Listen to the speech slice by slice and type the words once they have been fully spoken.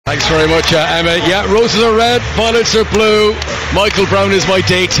Thanks very much, Emma. Yeah, roses are red, violets are blue. Michael Brown is my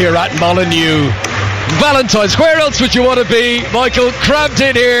date here at Molineux. Valentine's, where else would you want to be? Michael, crammed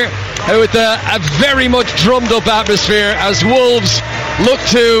in here with a very much drummed up atmosphere as Wolves look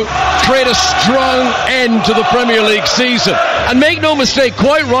to create a strong end to the Premier League season. And make no mistake,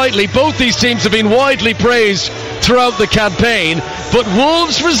 quite rightly, both these teams have been widely praised throughout the campaign, but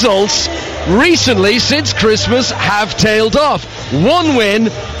Wolves' results recently, since Christmas, have tailed off. One win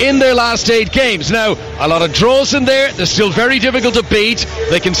in their last 8 games. Now, a lot of draws in there. They're still very difficult to beat.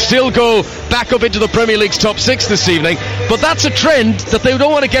 They can still go back up into the Premier League's top 6 this evening. But that's a trend that they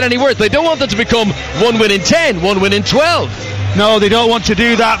don't want to get any worse. They don't want them to become 1 win in 10, 1 win in 12. No, they don't want to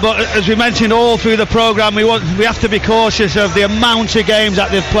do that, but as we mentioned all through the programme, we have to be cautious of the amount of games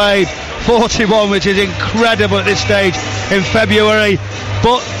that they've played. 41, which is incredible at this stage in February.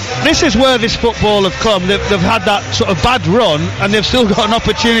 But this is where this football have come. They've had that sort of bad run, and they've still got an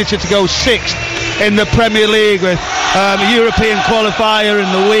opportunity to go 6th in the Premier League with a European qualifier in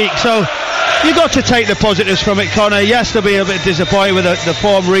the week. So you've got to take the positives from it, Connor. Yes, they'll be a bit disappointed with the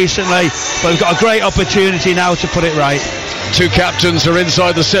form recently, but they've got a great opportunity now to put it right. 2 captains are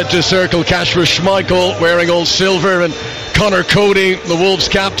inside the centre circle. Kasper Schmeichel wearing all silver, and Conor Cody, the Wolves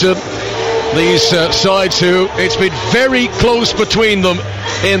captain. These sides who it's been very close between them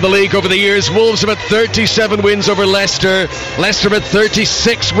in the league over the years. Wolves have had 37 wins over Leicester. Leicester have had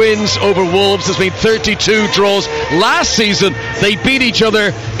 36 wins over Wolves. There's been 32 draws. Last season they beat each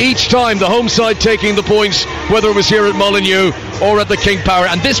other each time, the home side taking the points, whether it was here at Molineux or at the King Power.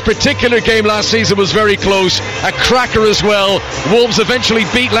 And this particular game last season was very close, a cracker as well. Wolves eventually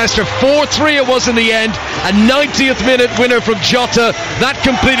beat Leicester 4-3 it was in the end. A 90th minute winner from Jota that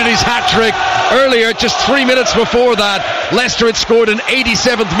completed his hat-trick. Earlier, just 3 minutes before that, Leicester had scored an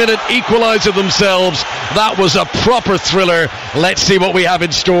 87th minute equaliser themselves. That was a proper thriller. Let's see what we have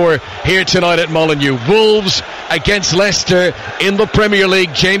in store here tonight at Molineux. Wolves against Leicester in the Premier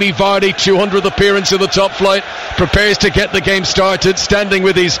League. Jamie Vardy, 200th appearance in the top flight, prepares to get the game started, standing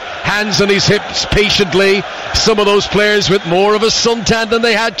with his hands on his hips patiently. Some of those players with more of a suntan than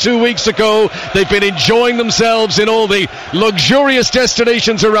they had 2 weeks ago. They've been enjoying themselves in all the luxurious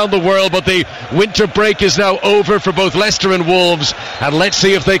destinations around the world, but the winter break is now over for both Leicester and Wolves, and let's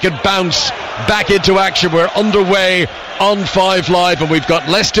see if they can bounce back into action. We're underway on 5 Live, and we've got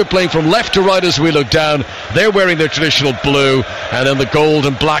Leicester playing from left to right as we look down. They're wearing their traditional blue, and then the gold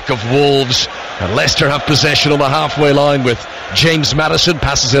and black of Wolves. And Leicester have possession on the halfway line with James Maddison,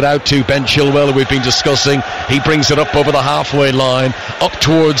 passes it out to Ben Chilwell, who we've been discussing. He brings it up over the halfway line, up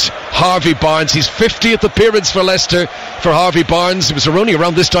towards Harvey Barnes. His 50th appearance for Leicester for Harvey Barnes. It was only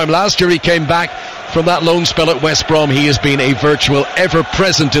around this time last year he came back from that loan spell at West Brom. He has been a virtual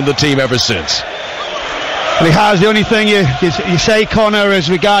ever-present in the team ever since. Well, he has. The only thing you say, Connor, is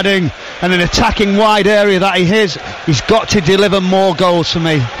regarding an attacking wide area that he is, he's got to deliver more goals for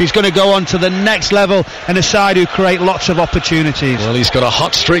me. He's going to go on to the next level and a side who create lots of opportunities. Well, he's got a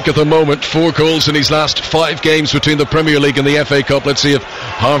hot streak at the moment, 4 goals in his last 5 games between the Premier League and the FA Cup. Let's see if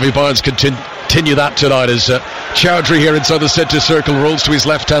Harvey Barnes can continue that tonight as Chowdhury here inside the centre circle rolls to his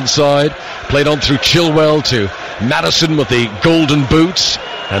left hand side, played on through Chilwell to Maddison with the golden boots,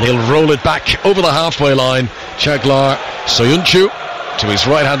 and he'll roll it back over the halfway line. Çağlar Söyüncü to his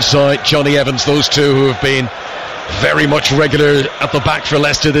right hand side, Johnny Evans, those two who have been very much regular at the back for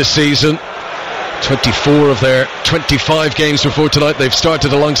Leicester this season. 24 of their 25 games before tonight they've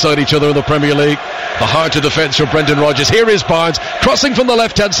started alongside each other in the Premier League. The heart of defence for Brendan Rodgers. Here is Barnes crossing from the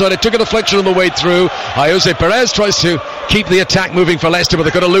left hand side. It took a deflection on the way through. Jose Perez tries to keep the attack moving for Leicester, but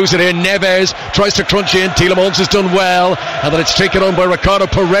they're going to lose it here. Neves tries to crunch in. Tielemans has done well, and then it's taken on by Ricardo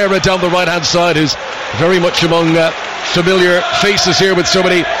Pereira down the right hand side, who's very much among familiar faces here with so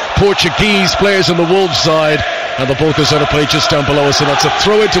many Portuguese players on the Wolves side. And the ball goes out of play just down below us, and that's a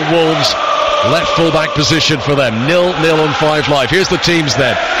throw into Wolves. Left full-back position for them. 0-0 on 5 Live. Here's the teams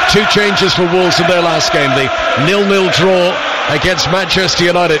then. 2 changes for Wolves in their last game. The 0-0 draw against Manchester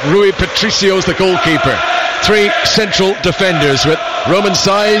United. Rui Patricio's the goalkeeper. 3 central defenders with Roman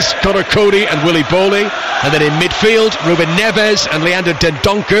Saiz, Conor Cody and Willy Boley. And then in midfield, Ruben Neves and Leander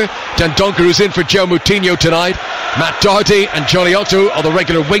Dendoncker. Dendoncker who's in for Joe Moutinho tonight. Matt Doherty and Johnny Otto are the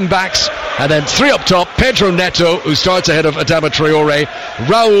regular wing-backs. And then 3 up top, Pedro Neto, who starts ahead of Adama Traore,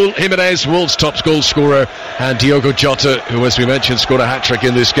 Raúl Jiménez, Wolves' top goal scorer, and Diogo Jota, who, as we mentioned, scored a hat-trick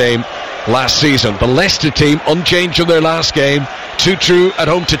in this game last season. The Leicester team, unchanged from their last game, 2-2 at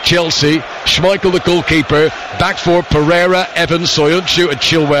home to Chelsea. Schmeichel, the goalkeeper, back 4, Pereira, Evans, Söyüncü and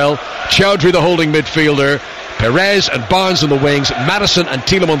Chilwell, Chowdhury, the holding midfielder, Perez and Barnes on the wings, Maddison and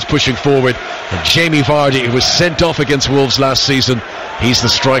Tielemans pushing forward, and Jamie Vardy, who was sent off against Wolves last season He's the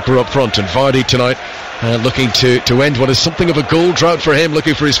striker up front, and Vardy tonight looking to end what is something of a goal drought for him,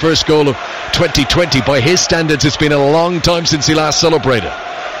 looking for his first goal of 2020. By his standards, it's been a long time since he last celebrated.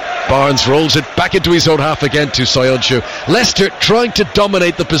 Barnes rolls it back into his own half again to Soyuncu. Leicester trying to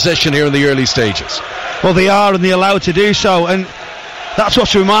dominate the possession here in the early stages. Well, they are, and they're allowed to do so, and that's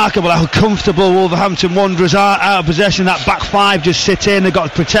what's remarkable, how comfortable Wolverhampton Wanderers are out of possession. That back five just sit in. They've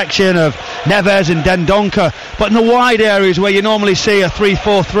got protection of Neves and Dendoncker, but in the wide areas where you normally see a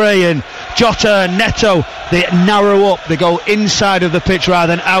 3-4-3 and Jota and Neto, they narrow up, they go inside of the pitch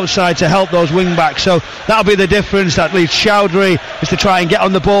rather than outside to help those wing backs. So that'll be the difference. That leaves Chowdhury is to try and get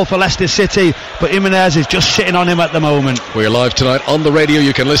on the ball for Leicester City, but Jimenez is just sitting on him at the moment. We're live tonight on the radio.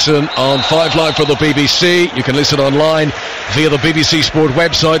 You can listen on 5 Live for the BBC. You can listen online via the BBC Sport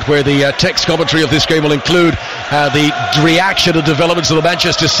website, where the text commentary of this game will include the reaction and developments of the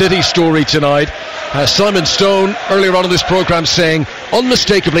Manchester City story tonight. Simon Stone earlier on in this programme saying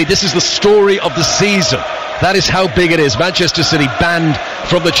unmistakably this is the story of the season. That is how big it is. Manchester City banned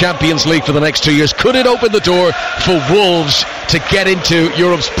from the Champions League for the next 2 years. Could it open the door for Wolves to get into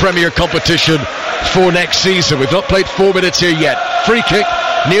Europe's premier competition for next season? We've not played 4 minutes here yet. Free kick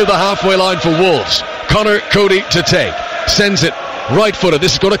near the halfway line for Wolves. Connor Cody to take. Sends it right footed.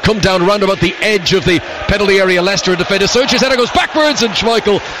 This is going to come down round about the edge of the penalty area. Leicester defender Sanchez header goes backwards, and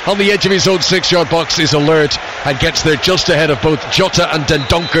Schmeichel on the edge of his own 6-yard box is alert and gets there just ahead of both Jota and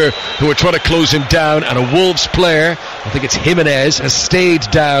Dendoncker, who are trying to close him down. And a Wolves player, I think it's Jimenez, has stayed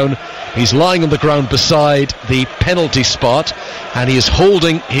down. He's lying on the ground beside the penalty spot, and he is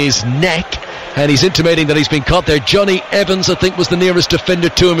holding his neck, and he's intimating that he's been caught there. Johnny Evans, I think, was the nearest defender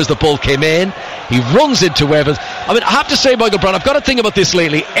to him as the ball came in. He runs into Evans. I mean, I have to say, Michael Brown, I've got to think about this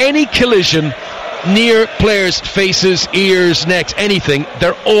lately. Any collision near players' faces, ears, necks, anything,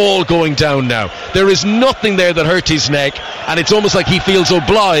 they're all going down now. There is nothing there that hurt his neck, and it's almost like he feels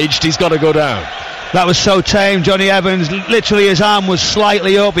obliged he's got to go down. That was so tame. Johnny Evans, literally his arm was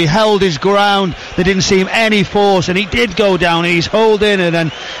slightly up, he held his ground, there didn't seem any force, and he did go down, and he's holding and then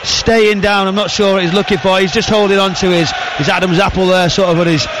staying down. I'm not sure what he's looking for. He's just holding on to his Adam's apple there, sort of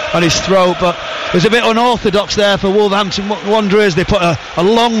on his throat. But it was a bit unorthodox there for Wolverhampton Wanderers. They put a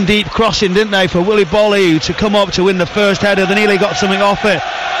long deep crossing, didn't they, for Willy Bolly to come up to win the first header. They nearly got something off it.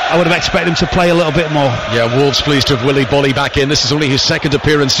 I would have expected him to play a little bit more. Yeah, Wolves pleased to have Willy Bolly back in. This is only his second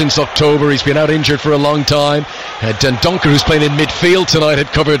appearance since October. He's been out injured for a long time. Dendoncker, who's playing in midfield tonight, had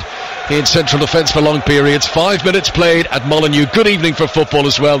covered in central defence for long periods. 5 minutes played at Molineux. Good evening for football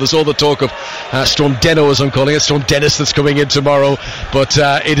as well. There's all the talk of Storm Deno, as I'm calling it, Storm Dennis, that's coming in tomorrow. But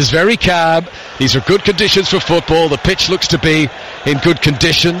it is very calm. These are good conditions for football. The pitch looks to be in good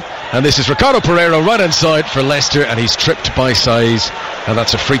condition. And this is Ricardo Pereira right hand side for Leicester, and he's tripped by Saiz, and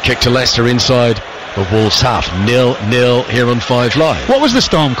that's a free kick to Leicester inside the Wolves half. 0-0 here on 5 Live. What was the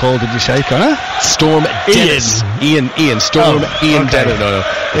storm called, did you say, Connor? Storm Dennis. Ian. Storm Ian okay. Dennis. No.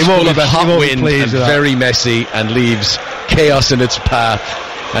 It's full of hot wind and very messy, and leaves chaos in its path.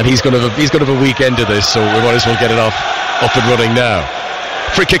 And he's going to have a weekend of this, so we might as well get it up and running now.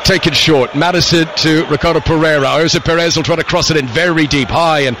 Free kick taken short. Madison to Ricardo Pereira. Oyarzabal Perez will try to cross it in very deep,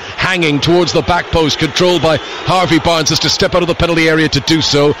 high and hanging towards the back post. Controlled by Harvey Barnes, has to step out of the penalty area to do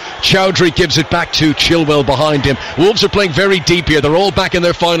so. Chowdhury gives it back to Chilwell behind him. Wolves are playing very deep here. They're all back in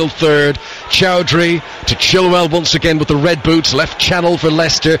their final third. Chowdhury to Chilwell once again with the red boots. Left channel for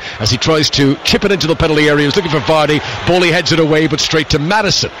Leicester as he tries to chip it into the penalty area. He's looking for Vardy. Bolly heads it away, but straight to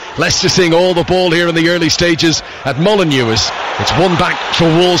Madison. Leicester seeing all the ball here in the early stages at Molineux. It's won back for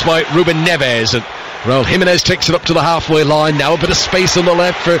Wolves by Ruben Neves, and Raul Jimenez takes it up to the halfway line. Now a bit of space on the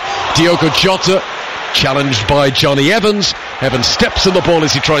left for Diogo Jota, challenged by Johnny Evans. Evans steps on the ball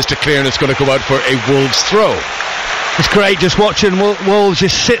as he tries to clear, and it's going to go out for a Wolves throw. It's great just watching Wolves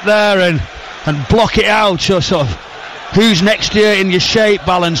just sit there and block it out, sort of who's next year in your shape,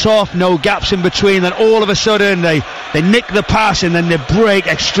 balance off, no gaps in between. Then all of a sudden they nick the pass and then they break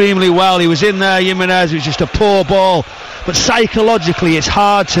extremely well. He was in there, Jimenez, it was just a poor ball. But psychologically it's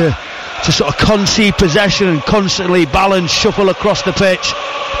hard to sort of concede possession and constantly balance, shuffle across the pitch.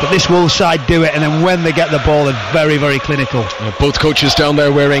 But this Wolves side do it, and then when they get the ball, they're very, very clinical. Both coaches down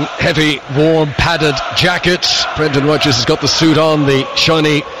there wearing heavy, warm, padded jackets. Brendan Rodgers has got the suit on, the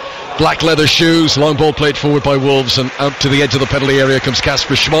shiny black leather shoes. Long ball played forward by Wolves, and out to the edge of the penalty area comes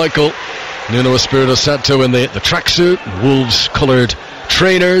Kasper Schmeichel. Nuno Espirito Santo in the tracksuit, Wolves coloured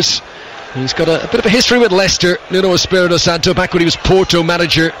trainers. He's got a bit of a history with Leicester. Nuno Espirito Santo, back when he was Porto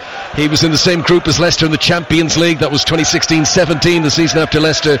manager, he was in the same group as Leicester in the Champions League. That was 2016-17, the season after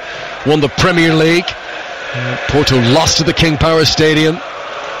Leicester won the Premier League. Porto lost to the King Power Stadium.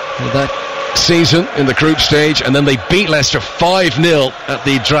 That season in the group stage, and then they beat Leicester 5-0 at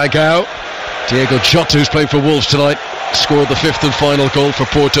the Dragao. Diego Jota, who's playing for Wolves tonight, scored the 5th and final goal for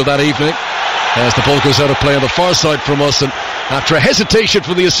Porto that evening, as the ball goes out of play on the far side from us, and after a hesitation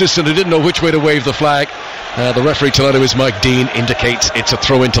from the assistant who didn't know which way to wave the flag, the referee tonight, who is Mike Dean, indicates it's a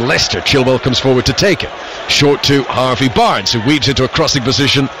throw into Leicester. Chilwell comes forward to take it, short to Harvey Barnes, who weaves into a crossing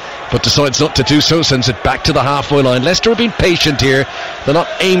position but decides not to do so, sends it back to the halfway line. Leicester have been patient here. They're not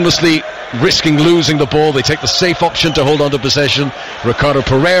aimlessly risking losing the ball. They take the safe option to hold on to possession. Ricardo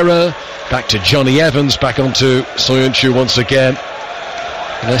Pereira back to Johnny Evans, back onto Soyuncu once again.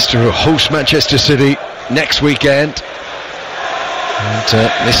 Leicester who host Manchester City next weekend,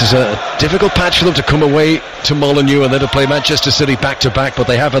 and this is a difficult patch for them to come away to Molineux and then to play Manchester City back to back, but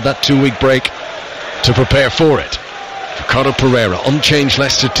they have had that 2-week break to prepare for it. Ricardo Pereira, unchanged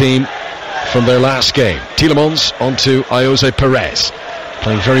Leicester team from their last game. Tielemans onto Ayoze Perez,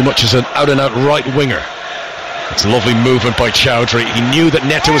 playing very much as an out-and-out right winger. It's a lovely movement by Chowdhury. He knew that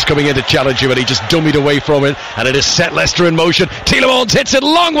Neto was coming in to challenge him, and he just dummied away from it, and it has set Leicester in motion. Tielemans hits it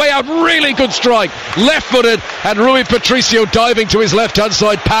long way out, really good strike, left-footed, and Rui Patricio diving to his left-hand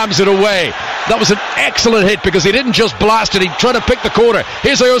side palms it away. That was an excellent hit because he didn't just blast it, he tried to pick the corner.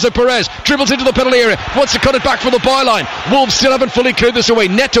 Here's Ayoze Perez, dribbles into the penalty area, wants to cut it back from the byline. Wolves still haven't fully cleared this away.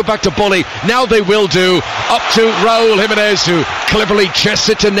 Neto back to Bully, now they will do. Up to Raul Jimenez, who cleverly chests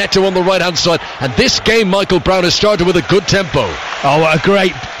it to Neto on the right-hand side. And this game, Michael Brown, has started with a good tempo. Oh, what a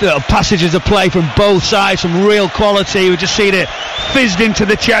great passages of play from both sides, some real quality. We've just seen it fizzed into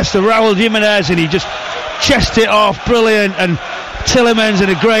the chest of Raul Jimenez, and he just chested it off, brilliant. And Tielemans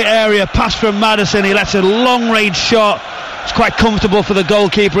in a great area, pass from Maddison, he lets a long-range shot. It's quite comfortable for the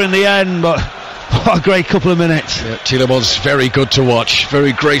goalkeeper in the end, but what a great couple of minutes. Yeah, Tielemans very good to watch,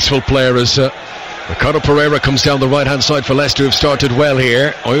 very graceful player as Ricardo Pereira comes down the right-hand side for Leicester, who've started well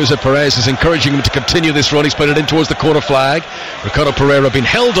here. Ayoze Perez is encouraging him to continue this run. He's put it in towards the corner flag. Ricardo Pereira being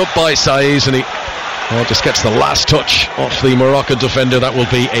held up by Saiz, and he just gets the last touch off the Moroccan defender. That will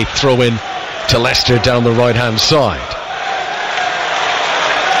be a throw-in to Leicester down the right-hand side.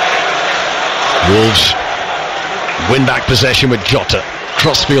 Wolves win back possession with Jota.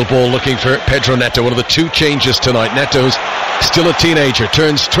 Crossfield ball looking for Pedro Neto, one of the two changes tonight. Neto's still a teenager,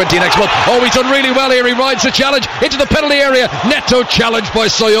 turns 20 next month. Oh, he's done really well here. He rides the challenge into the penalty area. Neto challenged by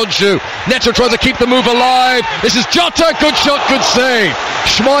Soyuncu. Neto tries to keep the move alive. This is Jota, good shot, good save.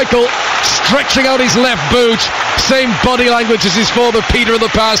 Schmeichel stretching out his left boot. Same body language as his father Peter in the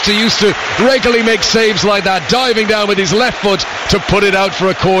past, who used to regularly make saves like that, diving down with his left foot to put it out for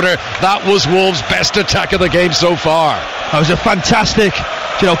a corner. That was Wolves' best attack of the game so far. That was a fantastic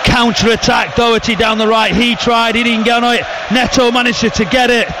counter-attack. Doherty down the right, he tried, he didn't get on it. Neto managed to get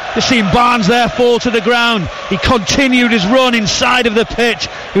it. You've seen Barnes there fall to the ground. He continued his run inside of the pitch.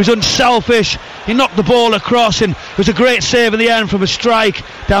 He was unselfish. He knocked the ball across, and it was a great save in the end from a strike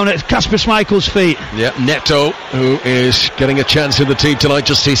down at Kasper Schmeichel's feet. Yeah, Neto, who is getting a chance in the team tonight,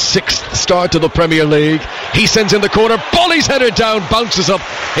 just his 6th start to the Premier League. He sends in the corner, Bolly's headed down, bounces up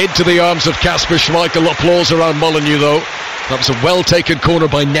into the arms of Kasper Schmeichel. Applause around Molineux though. That was a well taken corner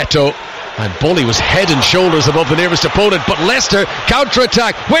by Neto, and Bully was head and shoulders above the nearest opponent. But Leicester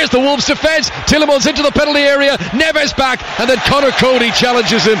counter-attack. Where's the Wolves defence? Tielemans into the penalty area, Neves back, and then Conor Cody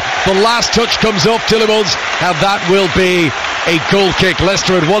challenges him. The last touch comes off Tielemans, and that will be a goal kick.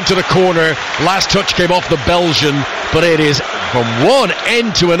 Leicester had wanted a corner. Last touch came off the Belgian, but it is from one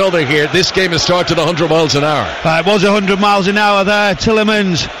end to another here. This game has started 100 miles an hour. It was 100 miles an hour there.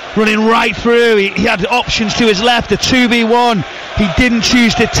 Tielemans running right through. He had options to his left, a 2v1. He didn't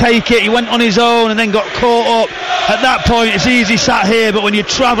choose to take it. He went on his own and then got caught up. At that point, it's easy sat here, but when you're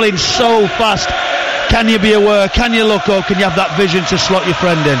travelling so fast, can you be aware? Can you look up? Can you have that vision to slot your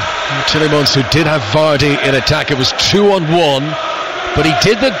friend in? Tielemans, who did have Vardy in attack, it was 2-on-1, but he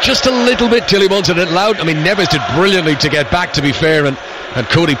did that just a little bit, Tielemans, and it allowed, Neves did brilliantly to get back, to be fair, and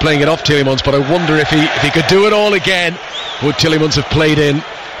Cody playing it off Tielemans, but I wonder if he could do it all again, would Tielemans have played in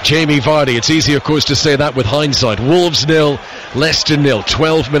Jamie Vardy? It's easy, of course, to say that with hindsight. Wolves 0, Leicester 0,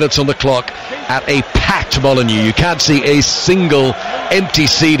 12 minutes on the clock at a packed Molineux. You can't see a single empty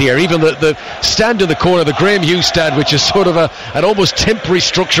seat here. Even the stand in the corner, the Graham Hughes stand, which is sort of an almost temporary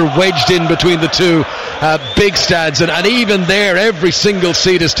structure wedged in between the two big stands, and even there every single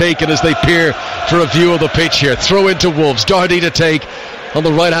seat is taken as they peer for a view of the pitch here. Throw into Wolves, Doherty to take on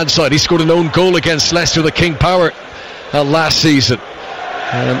the right hand side. He scored an own goal against Leicester, the King Power, last season.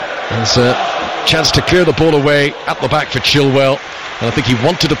 There's a chance to clear the ball away at the back for Chilwell, and I think he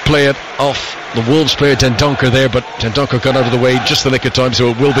wanted to play it off the Wolves player Dendoncker there, but Dendoncker got out of the way just the nick of time, so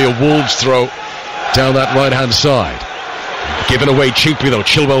it will be a Wolves throw down that right hand side. Given away cheaply though.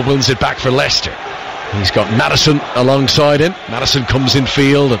 Chilwell wins it back for Leicester. He's got Maddison alongside him. Maddison comes in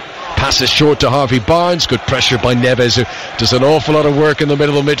field and passes short to Harvey Barnes. Good pressure by Neves, who does an awful lot of work in the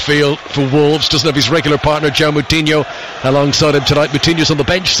middle of the midfield for Wolves. Doesn't have his regular partner João Moutinho alongside him tonight. Moutinho's on the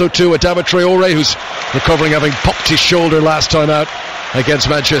bench, so too Adama Traore, who's recovering, having popped his shoulder last time out against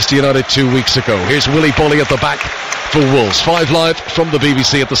Manchester United 2 weeks ago. Here's Willy Boly at the back for Wolves. 5 Live from the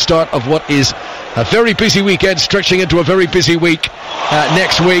BBC at the start of what is a very busy weekend, stretching into a very busy week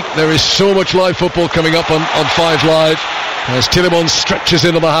next week. There is so much live football coming up on 5 Live as Tielemans stretches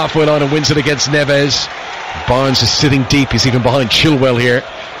into the halfway line and wins it against Neves. Barnes is sitting deep. He's even behind Chilwell here,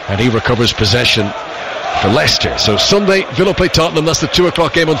 and he recovers possession for Leicester. So Sunday, Villa play Tottenham. That's the 2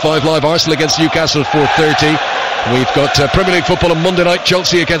 o'clock game on 5 Live. Arsenal against Newcastle at 4:30. We've got Premier League football on Monday night,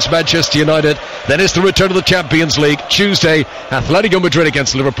 Chelsea against Manchester United. Then it's the return of the Champions League. Tuesday, Atletico Madrid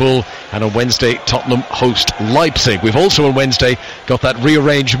against Liverpool. And on Wednesday, Tottenham host Leipzig. We've also on Wednesday got that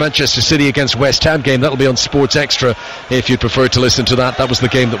rearranged Manchester City against West Ham game. That'll be on Sports Extra if you'd prefer to listen to that. That was the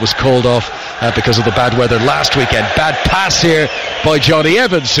game that was called off because of the bad weather last weekend. Bad pass here by Johnny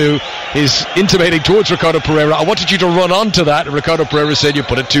Evans, who is intimating towards Ricardo Pereira. I wanted you to run onto that, and Ricardo Pereira said you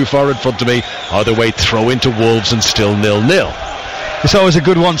put it too far in front of me. Either way, throw into Wolves and still 0-0. It's always a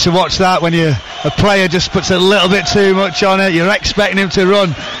good one to watch that when a player just puts a little bit too much on it. You're expecting him to run.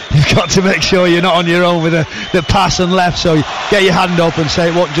 You've got to make sure you're not on your own with the pass and left, so you get your hand up and say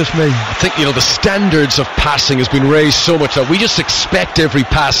it wasn't just me. I think the standards of passing has been raised so much that we just expect every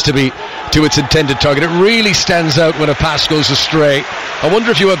pass to be to its intended target. It really stands out when a pass goes astray. I wonder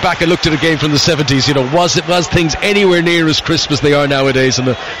if you went back and looked at a game from the 70s, was things anywhere near as crisp as they are nowadays, and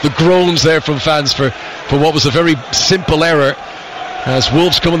the groans there from fans for what was a very simple error. As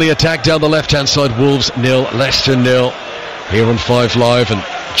Wolves come on the attack down the left-hand side. Wolves 0, Leicester 0. Here on 5 Live, and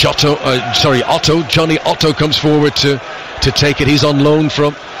Johnny Otto comes forward to take it. He's on loan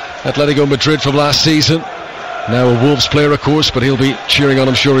from Atletico Madrid from last season. Now a Wolves player, of course, but he'll be cheering on,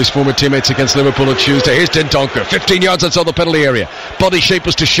 I'm sure, his former teammates against Liverpool on Tuesday. Here's Dendoncker, 15 yards outside the penalty area. Body shape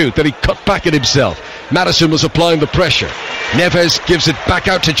was to shoot, then he cut back at himself. Maddison was applying the pressure. Neves gives it back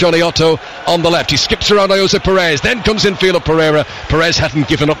out to Johnny Otto on the left. He skips around Jose Perez, then comes in field of Pereira. Perez hadn't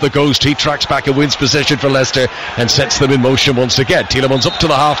given up the ghost. He tracks back and wins possession for Leicester and sets them in motion once again. Tielemans up to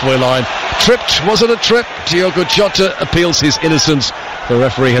the halfway line. Tripped, was it a trip? Diogo Jota appeals his innocence. The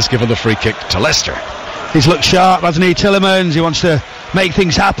referee has given the free kick to Leicester. He's looked sharp, hasn't he, Tielemans? He wants to make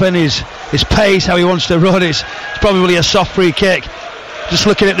things happen. His pace, how he wants to run, it's probably a soft free kick. Just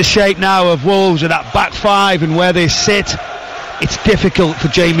looking at the shape now of Wolves and that back five and where they sit, it's difficult for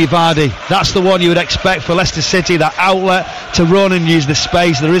Jamie Vardy. That's the one you would expect for Leicester City, that outlet to run and use the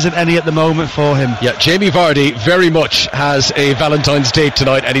space. There isn't any at the moment for him. Yeah, Jamie Vardy very much has a Valentine's Day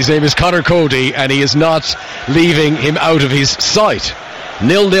tonight, and his name is Conor Cody, and he is not leaving him out of his sight.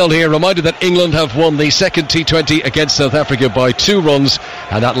 0-0 here. Reminded that England have won the second T20 against South Africa by 2 runs,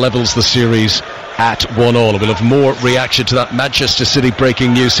 and that levels the series at 1-1. We'll have more reaction to that. Manchester City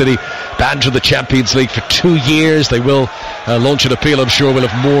breaking news. City banned from the Champions League for 2 years. They will launch an appeal, I'm sure. We'll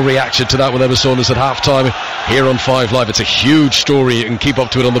have more reaction to that with Emma Saunders at half-time here on 5 Live. It's a huge story. You can keep up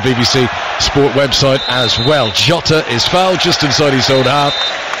to it on the BBC Sport website as well. Jota is fouled just inside his own half.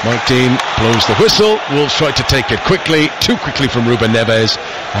 Mike Dean blows the whistle. Wolves try to take it quickly, too quickly from Ruben Neves,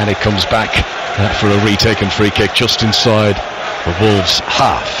 and it comes back for a retake and free kick just inside the Wolves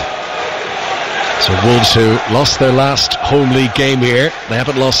half. So Wolves, who lost their last home league game here, they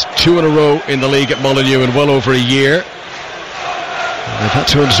haven't lost 2 in a row in the league at Molineux in well over a year. They've had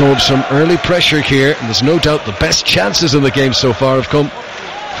to absorb some early pressure here, and there's no doubt the best chances in the game so far have come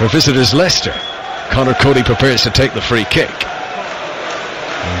for visitors Leicester. Conor Cody prepares to take the free kick.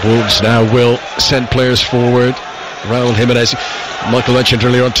 And Wolves now will send players forward. Raul Jimenez, Michael mentioned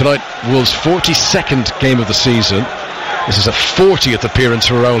earlier on tonight, Wolves' 42nd game of the season. This is a 40th appearance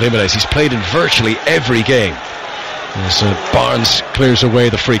for Raul Jimenez. He's played in virtually every game. As Barnes clears away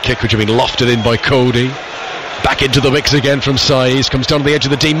the free kick, which had been lofted in by Cody. Back into the mix again from Saiz. Comes down to the edge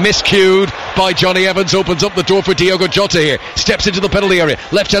of the D. Miscued by Johnny Evans. Opens up the door for Diogo Jota here. Steps into the penalty area.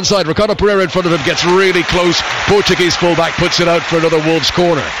 Left hand side. Ricardo Pereira in front of him. Gets really close. Portuguese fullback puts it out for another Wolves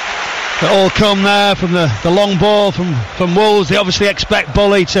corner. It all come there from the long ball from Wolves. They obviously expect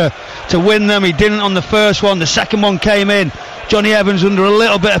Boly to win them. He didn't on the first one. The second one came in. Johnny Evans under a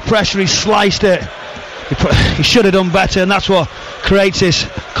little bit of pressure. He sliced it. He should have done better, and that's what creates this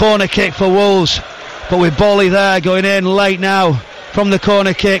corner kick for Wolves. But with Boly there going in late now from the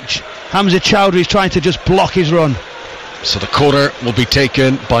corner kick, Hamza Chowdhury's trying to just block his run. So the corner will be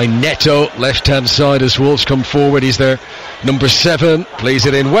taken by Neto, left hand side as Wolves come forward. He's there, number 7, plays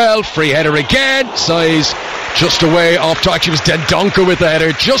it in well, free header again. Saiz just away off target. It was Dendoncker with the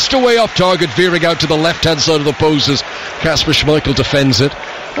header, just away off target, veering out to the left-hand side of the post as Kasper Schmeichel defends it.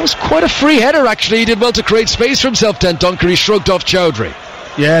 That was quite a free header, actually. He did well to create space for himself, Dendoncker. He shrugged off Chowdhury.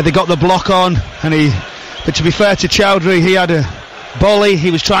 Yeah, they got the block on, but to be fair to Chowdhury, he had a volley. He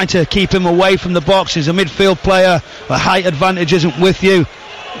was trying to keep him away from the box. He's a midfield player. The height advantage isn't with you.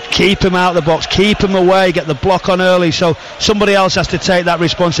 Keep him out of the box, keep him away, get the block on early, so somebody else has to take that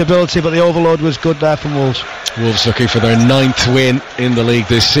responsibility, but the overload was good there from Wolves. Wolves looking for their 9th win in the league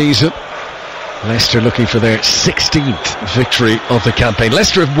this season. Leicester looking for their 16th victory of the campaign.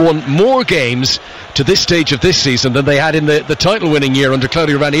 Leicester have won more games to this stage of this season than they had in the title-winning year under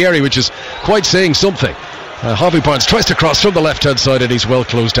Claudio Ranieri, which is quite saying something. Harvey Barnes tries to cross from the left-hand side and he's well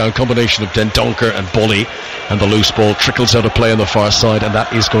closed down. Combination of Dendoncker and Bully, and the loose ball trickles out of play on the far side, and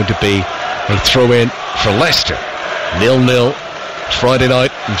that is going to be a throw-in for Leicester. 0-0, Friday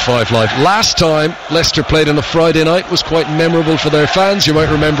night in Five Live. Last time Leicester played on a Friday night was quite memorable for their fans. You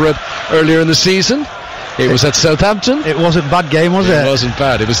might remember it earlier in the season. It was at Southampton. It wasn't a bad game, was it? It wasn't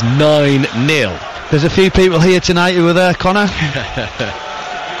bad. It was 9-0. There's a few people here tonight who were there, Connor.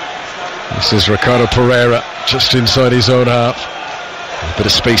 This is Ricardo Pereira just inside his own half. A bit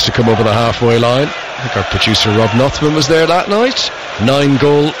of space to come over the halfway line. I think our producer Rob Nothman was there that night.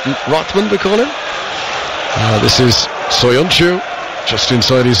 9-goal Rothman, we call him. This is Soyuncu just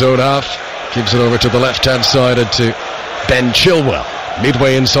inside his own half. Gives it over to the left-hand side and to Ben Chilwell.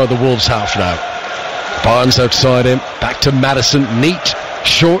 Midway inside the Wolves half now. Barnes outside him. Back to Maddison. Neat,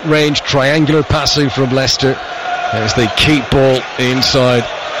 short-range, triangular passing from Leicester. As they keep ball inside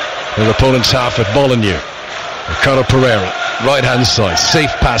their opponent's half at Molineux. Ricardo Pereira, right hand side,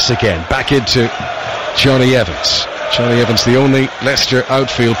 safe pass again, back into Johnny Evans. Johnny Evans, the only Leicester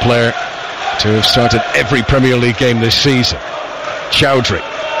outfield player to have started every Premier League game this season. Chowdhury.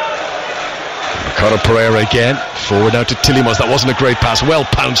 Ricardo Pereira again, forward out to Tillemans. That wasn't a great pass, well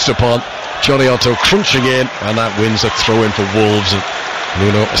pounced upon. Johnny Otto crunching in, and that wins a throw in for Wolves, and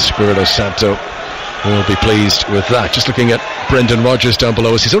Nuno Espirito Santo will be pleased with that. Just looking at Brendan Rodgers down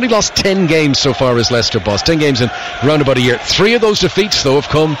below us. He's only lost 10 games so far as Leicester boss. 10 games in around about a year. 3 of those defeats, though, have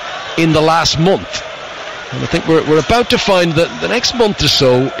come in the last month. And I think we're about to find that the next month or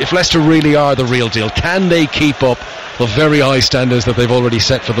so, if Leicester really are the real deal, can they keep up the very high standards that they've already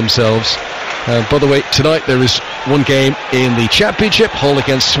set for themselves? By the way, tonight there is one game in the Championship, Hull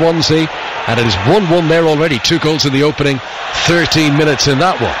against Swansea, and it is 1-1 there already. 2 goals in the opening 13 minutes in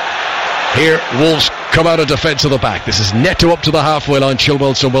that one. Here, Wolves come out of defence of the back. This is Neto up to the halfway line.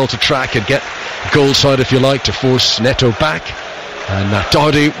 Chilwell so well to track and get goal side, if you like, to force Neto back. And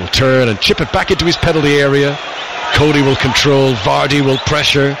Doherty will turn and chip it back into his penalty area. Cody will control. Vardy will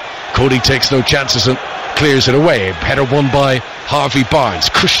pressure. Cody takes no chances and clears it away. Header won by Harvey Barnes.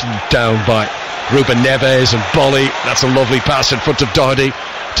 Cushioned down by Ruben Neves and Bolly. That's a lovely pass in front of Doherty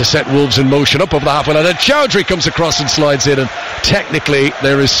to set Wolves in motion up over the halfway line. And Chowdhury comes across and slides in, and technically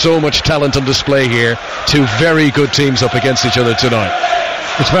there is so much talent on display here. 2 very good teams up against each other tonight.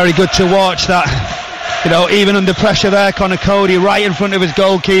 It's very good to watch that. Even under pressure there, Conor Cody right in front of his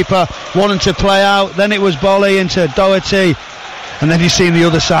goalkeeper, wanting to play out. Then it was Bolly into Doherty, and then you've seen the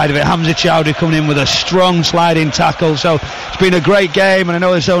other side of it, Hamza Chowdhury coming in with a strong sliding tackle. So it's been a great game, and I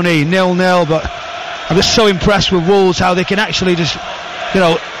know it's only 0-0, but I'm just so impressed with Wolves, how they can actually just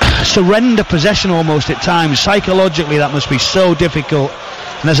surrender possession almost at times. Psychologically that must be so difficult,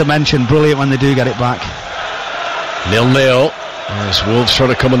 and as I mentioned, brilliant when they do get it back. 0-0 as Wolves try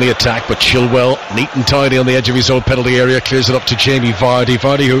to come on the attack, but Chilwell, neat and tidy on the edge of his own penalty area, clears it up to Jamie Vardy.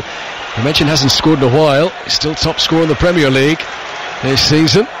 Vardy, who I mentioned hasn't scored in a while, is still top scorer in the Premier League this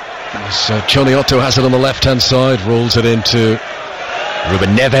season. As Johnny Otto has it on the left hand side, rolls it into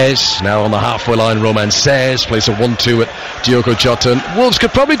Ruben Neves. Now on the halfway line, Roman Says plays a 1-2 at Diogo Jota. And Wolves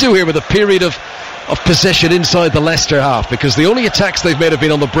could probably do here with a period of possession inside the Leicester half, because the only attacks they've made have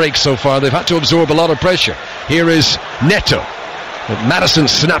been on the break so far. They've had to absorb a lot of pressure. Here is Neto, with Maddison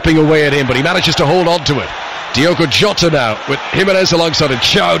snapping away at him, but he manages to hold on to it. Diogo Jota now with Jimenez alongside, and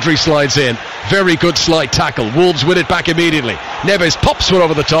Chowdhury slides in. Very good slide tackle. Wolves win it back immediately. Neves pops one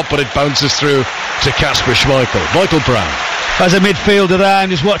over the top, but it bounces through to Kasper Schmeichel. Michael Brown. As a midfielder there, I'm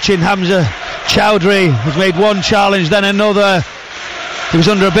just watching Hamza Chowdhury has made one challenge, then another. He was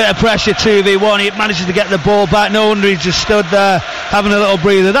under a bit of pressure, 2v1. He manages to get the ball back. No wonder he's just stood there having a little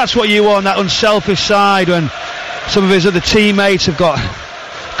breather. That's what you want, that unselfish side, when some of his other teammates have got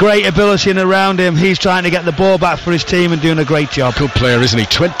great ability, and around him he's trying to get the ball back for his team and doing a great job. Good player, isn't he?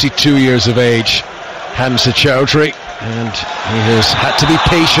 22 years of age, Hamza Chowdhury, and he has had to be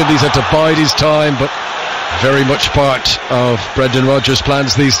patient. He's had to bide his time, but very much part of Brendan Rodgers'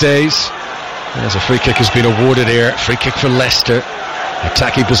 plans these days. There's a free kick has been awarded here. Free kick for Leicester.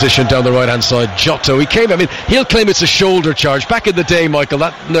 Attacking position down the right hand side. Giotto, he'll claim it's a shoulder charge. Back in the day, Michael,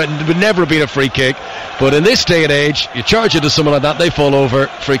 that would never have been a free kick, but in this day and age, you charge it to someone like that, they fall over,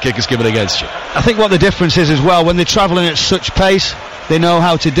 free kick is given against you. I think what the difference is as well, when they're travelling at such pace, they know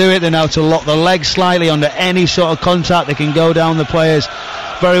how to do it, they know how to lock the legs slightly under any sort of contact, they can go down the players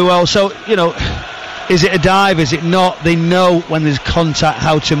very well. So, is it a dive, is it not? They know when there's contact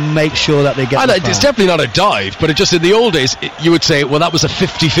how to make sure that they get the foul. It's definitely not a dive, but just in the old days you would say, well, that was a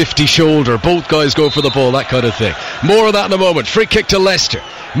 50-50 shoulder, both guys go for the ball, that kind of thing. More of that in a moment. Free kick to Leicester.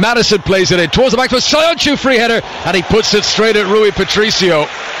 Madison plays it in towards the back post. Soyuncu free header, and he puts it straight at Rui Patricio.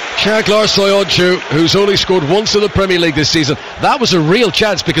 Çağlar Soyuncu, who's only scored once in the Premier League this season, that was a real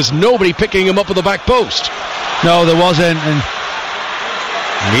chance because nobody picking him up at the back post. No, there wasn't. And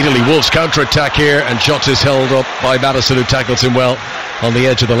immediately Wolves counter-attack here, and Jota's held up by Madison, who tackles him well on the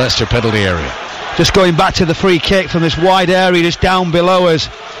edge of the Leicester penalty area. Just going back to the free kick from this wide area just down below us,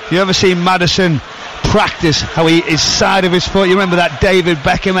 you ever seen Madison practice how his side of his foot, you remember that David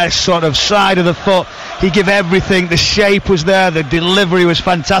Beckham-esque sort of side of the foot, he gave everything, the shape was there, the delivery was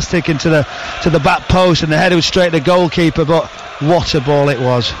fantastic into the back post, and the header was straight at the goalkeeper, but what a ball it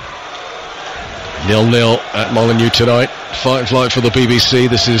was. 0-0 at Molineux tonight. 5 live for the BBC.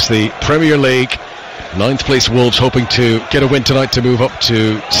 This is the Premier League. 9th place Wolves hoping to get a win tonight to move up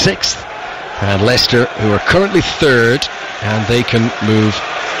to 6th. And Leicester, who are currently 3rd, and they can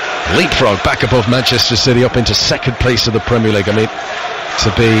leapfrog back above Manchester City up into 2nd place of the Premier League.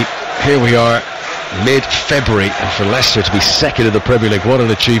 Here we are, mid-February, and for Leicester to be 2nd in the Premier League, what an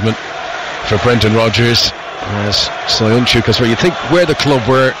achievement for Brendan Rodgers. As Soyuncu, because you think where the club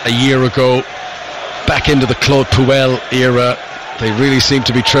were a year ago, back into the Claude Puel era, they really seem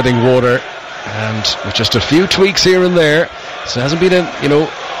to be treading water, and with just a few tweaks here and there, so it hasn't been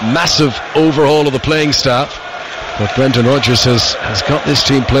a massive overhaul of the playing staff, but Brendan Rodgers has got this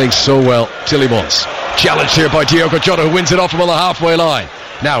team playing so well. Tielemans challenged here by Diogo Jota, who wins it off him on the halfway line.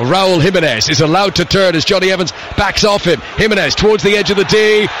 Now Raul Jimenez is allowed to turn as Johnny Evans backs off him. Jimenez towards the edge of the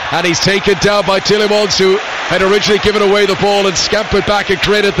D, and he's taken down by Tielemans, who had originally given away the ball and scampered back and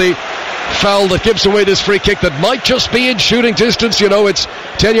created the foul that gives away this free kick that might just be in shooting distance. It's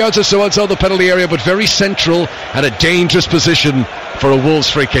 10 yards or so outside the penalty area, but very central and a dangerous position for a Wolves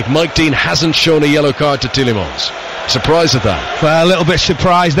free kick. Mike Dean hasn't shown a yellow card to Tielemans. Surprised at that? Well, a little bit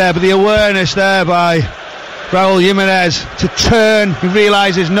surprised there, but the awareness there by Raul Jimenez to turn, he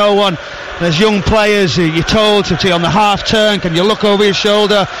realises no one. There's young players who you're told to on the half turn, can you look over your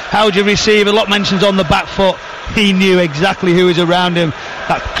shoulder, how do you receive? A lot mentions on the back foot. He knew exactly who was around him,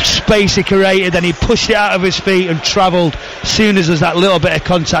 that space he created, then he pushed it out of his feet and travelled. As soon as there's that little bit of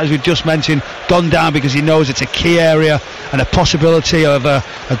contact, as we've just mentioned, gone down, because he knows it's a key area and a possibility of a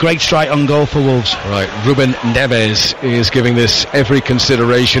great strike on goal for Wolves. Right, Ruben Neves is giving this every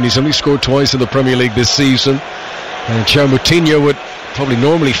consideration. He's only scored twice in the Premier League this season, and João Moutinho would probably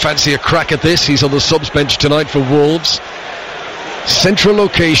normally fancy a crack at this. He's on the subs bench tonight for Wolves. Central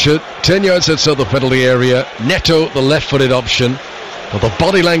location, 10 yards outside the penalty area. Neto, the left-footed option. But the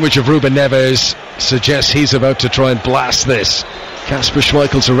body language of Ruben Neves suggests he's about to try and blast this. Kasper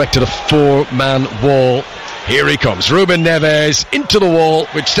Schmeichel's erected a 4-man wall. Here he comes, Ruben Neves into the wall,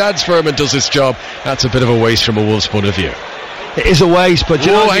 which stands firm and does its job. That's a bit of a waste from a Wolves point of view. It is a waste, but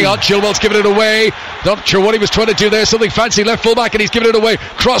hang on, Chilwell's giving it away. Not sure what he was trying to do there. Something fancy, left full back, and he's giving it away.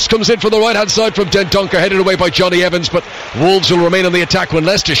 Cross comes in from the right hand side from Dendoncker, headed away by Johnny Evans, but Wolves will remain on the attack when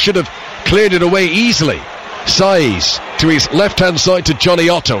Leicester should have cleared it away easily. Saiz to his left hand side to Johnny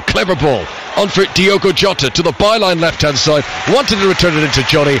Otto, clever ball on for Diogo Jota to the byline left hand side, wanted to return it into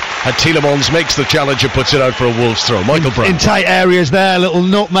Johnny, and Tielemans makes the challenge and puts it out for a Wolves throw. Michael Brown in tight areas there, little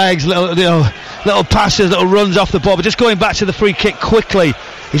nutmegs, little passes, little runs off the ball. But just going back to the free kick quickly,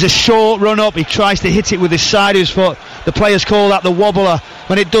 he's a short run up, he tries to hit it with his side of his foot. The players call that the wobbler.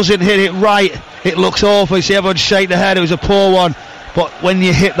 When it doesn't hit it right, it looks awful. You see everyone shake their head, it was a poor one, but when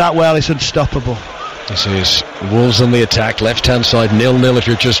you hit that well, it's unstoppable. This is Wolves on the attack, left hand side 0-0 if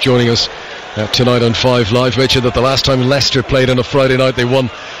you're just joining us tonight on 5 Live. Mentioned that the last time Leicester played on a Friday night they won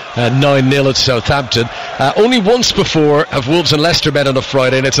 9-0 at Southampton. Only once before have Wolves and Leicester met on a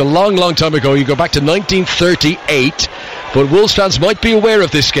Friday, and it's a long time ago. You go back to 1938, but Wolves fans might be aware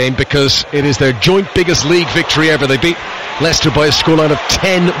of this game because it is their joint biggest league victory ever. They beat Leicester by a scoreline of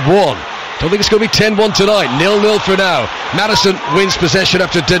 10-1. Don't think it's going to be 10-1 tonight. 0-0 for now. Madison wins possession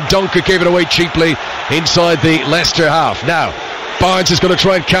after Dendoncker gave it away cheaply inside the Leicester half. Now, Barnes is going to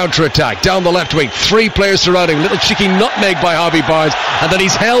try and counter-attack down the left wing. 3 players surrounding. Little cheeky nutmeg by Harvey Barnes, and then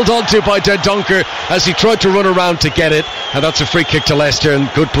he's held onto by Dendoncker as he tried to run around to get it, and that's a free kick to Leicester, and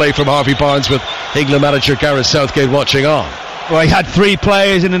good play from Harvey Barnes with England manager Gareth Southgate watching on. Well, he had 3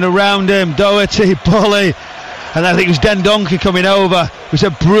 players in and around him, Doherty, Bully, and I think it was Dendoncker coming over. It was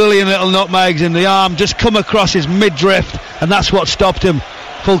a brilliant little nutmegs in the arm, just come across his mid-drift, and that's what stopped him.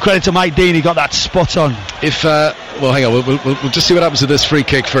 Full credit to Mike Dean, he got that spot on. Well, hang on, we'll just see what happens to this free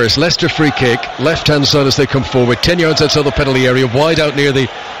kick first. Leicester free kick, left-hand side as they come forward, 10 yards outside the penalty area, wide out near the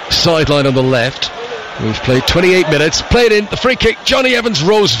sideline on the left. We've played 28 minutes, played in, the free kick, Johnny Evans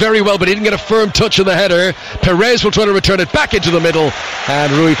rose very well, but he didn't get a firm touch on the header. Perez will try to return it back into the middle,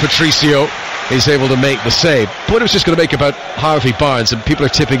 and Rui Patricio is able to make the save. But it was just going to make about Harvey Barnes, and people are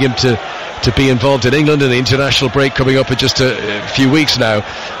tipping him to be involved in England in the international break coming up in just a few weeks now.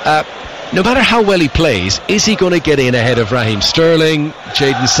 No matter how well he plays, is he going to get in ahead of Raheem Sterling,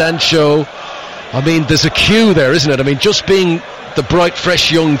 Jadon Sancho? I mean, there's a queue there, isn't it? I mean, just being the bright, fresh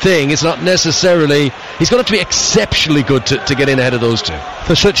young thing, it's not necessarily... He's going to have to be exceptionally good to get in ahead of those two.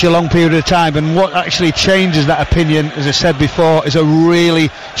 For such a long period of time, and what actually changes that opinion, as I said before, is a really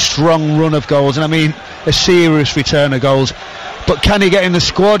strong run of goals, and I mean a serious return of goals. But can he get in the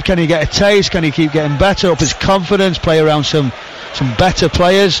squad? Can he get a taste? Can he keep getting better, up his confidence, play around some better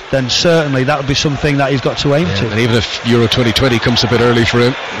players? Then certainly that would be something that he's got to aim to. And even if Euro 2020 comes a bit early for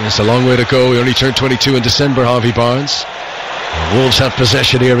him, it's a long way to go. He only turned 22 in December, Harvey Barnes. Wolves have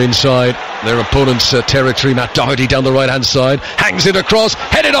possession here inside their opponent's territory. Matt Doherty down the right hand side, hangs it across,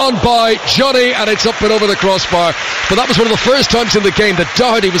 headed on by Johnny, and it's up and over the crossbar. But that was one of the first times in the game that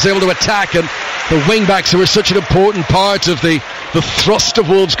Doherty was able to attack, and the wing backs who were such an important part of the thrust of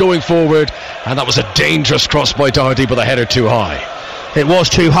Wolves going forward, and that was a dangerous cross by Doherty, but the header too high. It was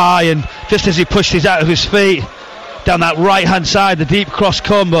too high, and just as he pushed it out of his feet down that right hand side, the deep cross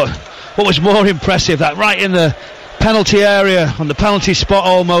come. But what was more impressive, that right in the penalty area, on the penalty spot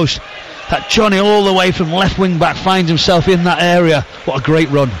almost, that Johnny all the way from left wing back finds himself in that area. What a great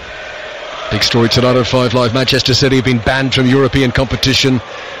run. Big story tonight on 5 Live. Manchester City have been banned from European competition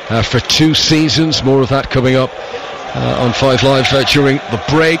for 2 seasons. More of that coming up on 5 Live during the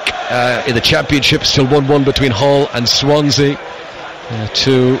break. In the Championship, still 1-1 between Hull and Swansea.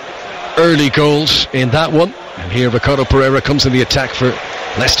 2 early goals in that one. And here Ricardo Pereira comes in the attack for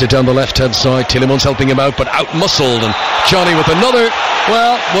Leicester down the left-hand side. Tielemans helping him out, but out-muscled. And Johnny with another,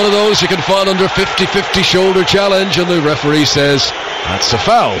 well, one of those you can file under 50-50 shoulder challenge. And the referee says that's a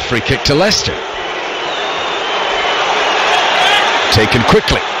foul. Free kick to Leicester. Taken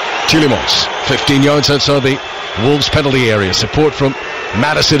quickly. Tielemans, 15 yards outside the Wolves penalty area. Support from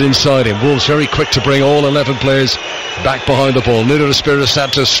Maddison inside him. Wolves very quick to bring all 11 players back behind the ball. Nuno Espirito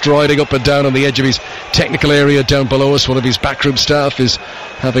Santo striding up and down on the edge of his technical area down below us. One of his backroom staff is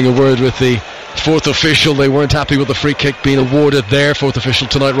having a word with the 4th official. They weren't happy with the free kick being awarded there. 4th official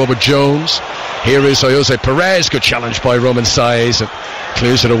tonight, Robert Jones. Here is Jose Perez. Good challenge by Roman Saez, and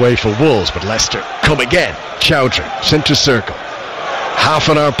clears it away for Wolves. But Leicester come again. Chowdhury, centre circle. Half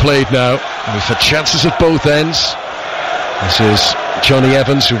an hour played now. We've had chances at both ends. This is Johnny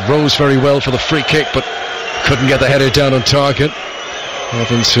Evans, who rose very well for the free kick but couldn't get the header down on target.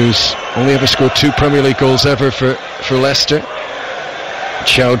 Evans, who's only ever scored 2 Premier League goals ever for Leicester.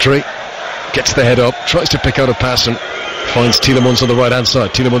 Chowdhury gets the head up, tries to pick out a pass, and finds Tielemans on the right hand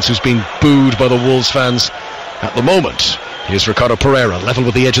side. Tielemans, who's been booed by the Wolves fans at the moment. Here's Ricardo Pereira, level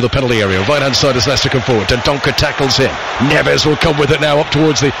with the edge of the penalty area. Right hand side as Leicester come forward. Dendoncker tackles him. Neves will come with it now up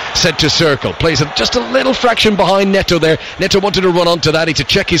towards the centre circle. Plays it just a little fraction behind Neto there. Neto wanted to run onto that. He to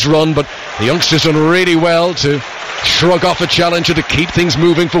check his run, but the youngster's done really well to shrug off a challenge and to keep things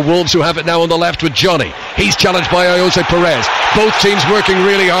moving for Wolves, who have it now on the left with Johnny. He's challenged by Jose Perez. Both teams working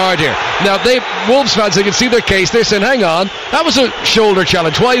really hard here. Now, Wolves fans, they can see their case. They're saying, hang on, that was a shoulder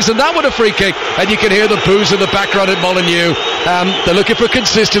challenge. Why isn't that one a free kick? And you can hear the boos in the background at Molineux. They're looking for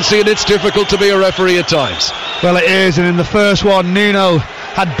consistency, and it's difficult to be a referee at times. Well, it is, and in the first one, Nuno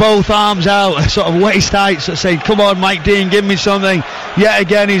had both arms out, sort of waist height, sort of saying, come on, Mike Dean, give me something. Yet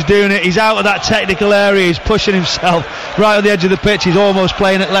again, he's doing it. He's out of that technical area. He's pushing himself right on the edge of the pitch. He's almost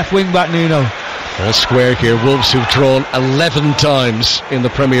playing at left wing back, Nuno. All square here. Wolves, who've drawn 11 times in the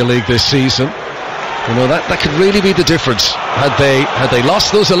Premier League this season. You know, that could really be the difference. Had they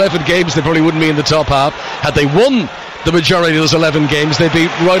lost those 11 games, they probably wouldn't be in the top half. Had they won the majority of those 11 games, they'd be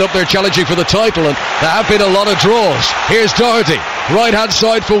right up there challenging for the title, and there have been a lot of draws. Here's Doherty, right hand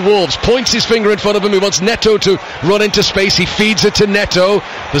side for Wolves, points his finger in front of him. He wants Neto to run into space. He feeds it to Neto.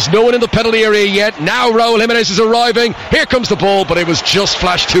 There's no one in the penalty area yet. Now Raul Jimenez is arriving. Here comes the ball, but it was just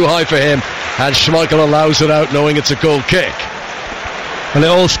flashed too high for him, and Schmeichel allows it out knowing it's a goal kick. Well, it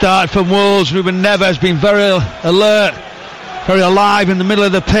all started from Wolves. Ruben Neves has been very alert, very alive in the middle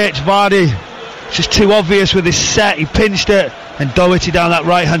of the pitch. Vardy, just too obvious with his set. He pinched it, and Doherty down that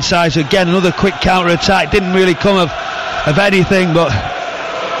right hand side. So again, another quick counter attack. Didn't really come of anything, but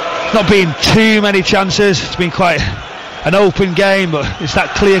not been too many chances. It's been quite an open game, but it's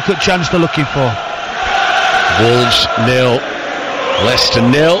that clear cut chance they're looking for. Wolves 0, Leicester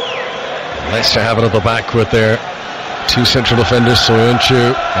 0. Leicester have it at the back with their two central defenders,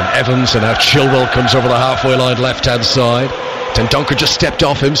 Soyuncu and Evans, and now Chilwell comes over the halfway line left hand side. Dendoncker just stepped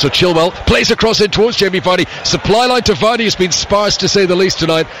off him, so Chilwell plays across in towards Jamie Vardy. Supply line to Vardy has been sparse to say the least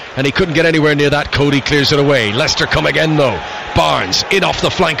tonight, and he couldn't get anywhere near that. Cody clears it away. Leicester come again though. Barnes in off the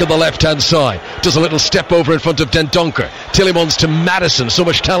flank on the left hand side, does a little step over in front of Dendoncker. Tielemans to Maddison, so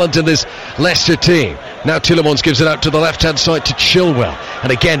much talent in this Leicester team. Now Tielemans gives it out to the left hand side to Chilwell,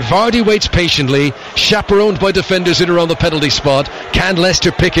 and again Vardy waits patiently, chaperoned by defenders in around the penalty spot. Can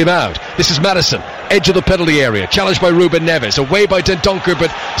Leicester pick him out? This is Maddison, edge of the penalty area, challenged by Ruben Neves, away by Dendoncker but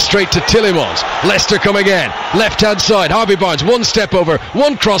straight to Tielemans. Leicester come again, left hand side, Harvey Barnes, one step over,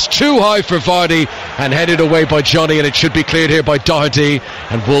 one cross too high for Vardy, and headed away by Johnny, and it should be cleared here by Doherty,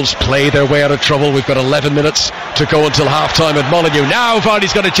 and Wolves play their way out of trouble. We've got 11 minutes to go until half time at Molineux. Now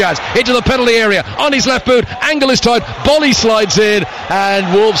Vardy's got a chance into the penalty area on his left boot, angle is tight, volley slides in,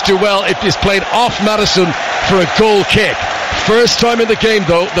 and Wolves do well. It is played off Maddison for a goal kick. First time in the game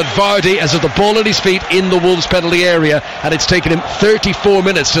though that Vardy has had the ball at his feet in the Wolves penalty area, and it's taken him 34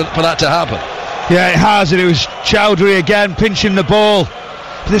 minutes for that to happen. Yeah, it has, and it was Chowdhury again pinching the ball.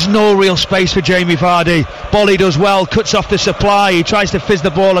 There's no real space for Jamie Vardy. Bolly does well, cuts off the supply, he tries to fizz the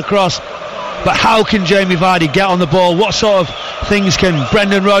ball across, but how can Jamie Vardy get on the ball? What sort of things can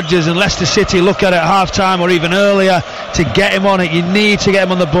Brendan Rodgers and Leicester City look at half time or even earlier to get him on it? You need to get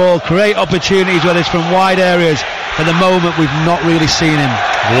him on the ball, create opportunities, whether it's from wide areas. At the moment we've not really seen him.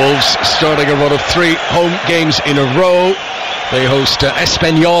 Wolves starting a run of 3 home games in a row. They host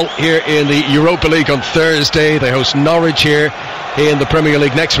Espanyol here in the Europa League on Thursday. They host Norwich here in the Premier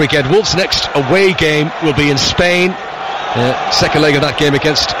League next weekend. Wolves' next away game will be in Spain. Second leg of that game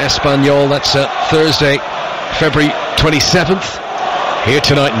against Espanyol. That's Thursday, February 27th. Here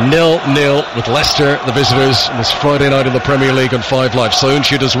tonight 0-0 with Leicester, the visitors, this Friday night in the Premier League on 5 Live.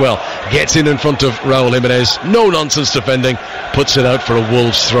 Soyuncu as well gets in front of Raul Jimenez. No nonsense defending, puts it out for a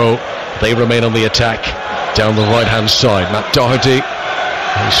Wolves throw. They remain on the attack down the right hand side. Matt Doherty,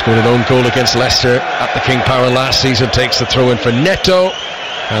 who scored an own goal against Leicester at the King Power last season, takes the throw in for Neto,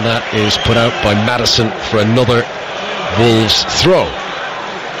 and that is put out by Maddison for another Wolves throw.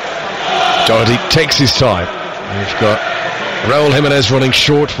 Doherty takes his time. We've got Raul Jimenez running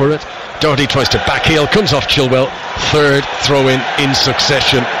short for it. Doherty tries to backheel, comes off Chilwell. Third throw in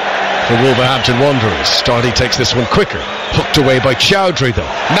succession for Wolverhampton Wanderers. Doherty takes this one quicker, hooked away by Chowdhury though.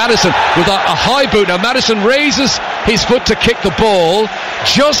 Maddison with a high boot. Now Maddison raises his foot to kick the ball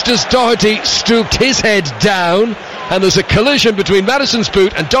just as Doherty stooped his head down, and there's a collision between Maddison's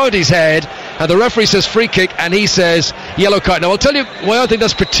boot and Doherty's head, and the referee says free kick, and he says yellow card. Now I'll tell you why I think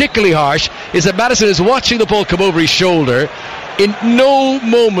that's particularly harsh is that Maddison is watching the ball come over his shoulder. In no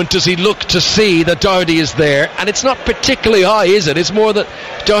moment does he look to see that Doherty is there, and it's not particularly high, is it? It's more that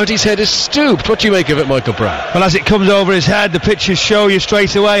Doherty's head is stooped. What do you make of it, Michael Brown? Well, as it comes over his head, the pictures show you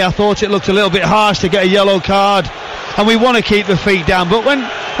straight away. I thought it looked a little bit harsh to get a yellow card, and we want to keep the feet down, but when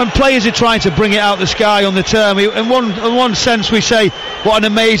players are trying to bring it out the sky on the turn, in one sense we say what an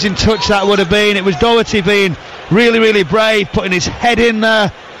amazing touch that would have been. It was Doherty being really, really brave, putting his head in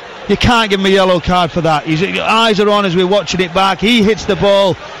there. You can't give him a yellow card for that. His eyes are on as we're watching it back. He hits the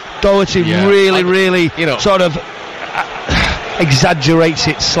ball. Doherty really sort of exaggerates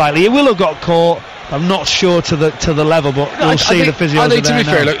it slightly. He will have got caught. I'm not sure to the level, but we'll see the physios. I think to be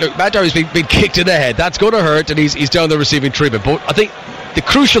fair, look, Matt Doherty's been kicked in the head. That's going to hurt, and he's down there receiving treatment. But I think the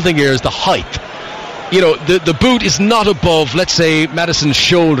crucial thing here is the height. The boot is not above, let's say, Maddison's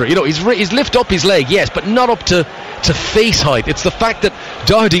shoulder. He's lift up his leg, yes, but not up to face height. It's the fact that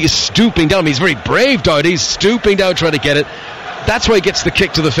Doherty is stooping down. He's very brave, Doherty. He's stooping down trying to get it. That's why he gets the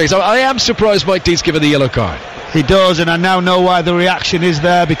kick to the face. I am surprised Mike Dean's given the yellow card. He does, and I now know why the reaction is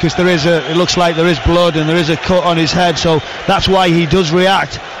there, because it looks like there is blood and there is a cut on his head, so that's why he does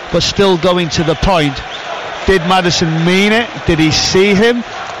react. But still going to the point, did Maddison mean it? Did he see him?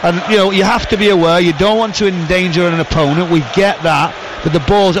 And you have to be aware, you don't want to endanger an opponent, we get that, but the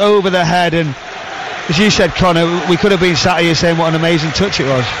ball's over the head, and as you said, Connor, we could have been sat here saying what an amazing touch it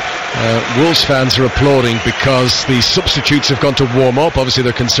was. Wolves fans are applauding because the substitutes have gone to warm up. Obviously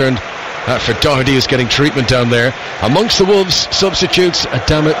they're concerned for Doherty is getting treatment down there. Amongst the Wolves substitutes,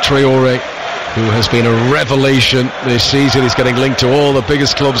 Adama Traore who has been a revelation this season. He's getting linked to all the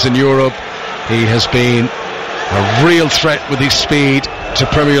biggest clubs in Europe. He has been a real threat with his speed to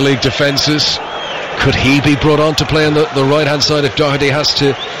Premier League defences. Could he be brought on to play on the right-hand side if Doherty has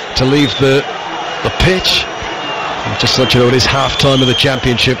to leave the pitch? Just to let you know, it is half-time of the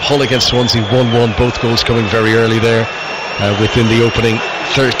Championship. Hull against Swansea 1-1, both goals coming very early there within the opening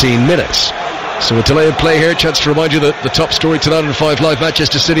 13 minutes. So a delay in play here. Chance to remind you that the top story tonight on 5 Live,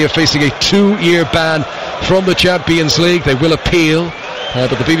 Manchester City are facing a 2-year ban from the Champions League. They will appeal, but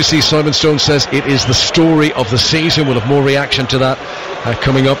the BBC's Simon Stone says it is the story of the season. We'll have more reaction to that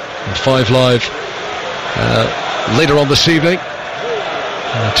coming up on 5 Live later on this evening.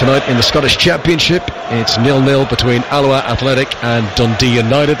 Tonight in the Scottish Championship, it's 0-0 between Alloa Athletic and Dundee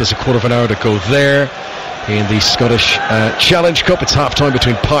United. There's a quarter of an hour to go there. In the Scottish Challenge Cup, it's half-time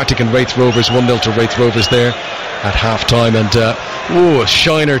between Partick and Wraith Rovers. 1-0 to Wraith Rovers there at half-time. And a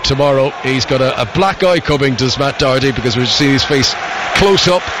shiner tomorrow. He's got a black eye coming, does Matt Doherty, because we're seeing his face close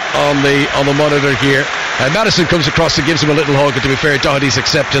up on the monitor here. Maddison comes across and gives him a little hug, and to be fair, Doherty's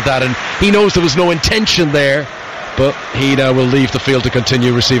accepted that, and he knows there was no intention there, but he now will leave the field to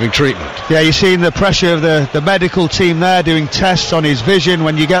continue receiving treatment. Yeah, you've seen the pressure of the medical team there doing tests on his vision.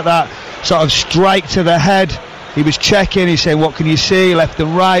 When you get that sort of strike to the head, he was checking, he's saying, what can you see, left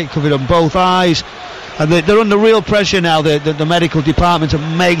and right, covered on both eyes, and they're under real pressure now, the medical department, to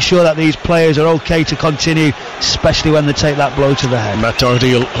make sure that these players are okay to continue, especially when they take that blow to the head. Matt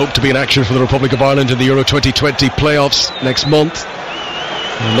Doherty will hope to be in action for the Republic of Ireland in the Euro 2020 playoffs next month.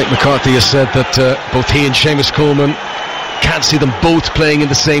 Mick McCarthy has said that both he and Seamus Coleman can't see them both playing in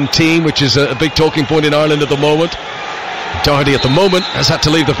the same team, which is a big talking point in Ireland at the moment. Doherty at the moment has had to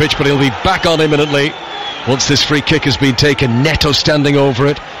leave the pitch, but he'll be back on imminently once this free kick has been taken. Neto standing over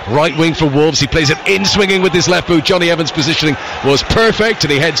it, right wing for Wolves. He plays it in swinging with his left boot. Johnny Evans' positioning was perfect,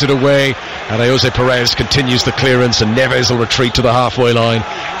 and he heads it away, and Jose Perez continues the clearance, and Neves will retreat to the halfway line.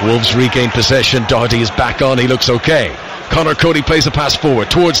 Wolves regain possession. Doherty is back on, he looks okay. Conor Cody plays a pass forward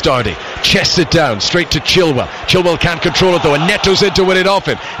towards Doherty, chests it down straight to Chilwell. Chilwell can't control it though, and Neto's in to win it off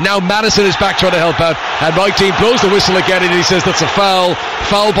him. Now Maddison is back trying to help out, and my team blows the whistle again, and he says that's a foul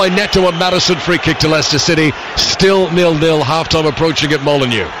by Neto on Maddison. Free kick to Leicester City. Still 0-0, half-time approaching at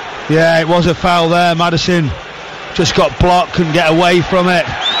Molineux. Yeah, it was a foul there. Maddison just got blocked, couldn't get away from it.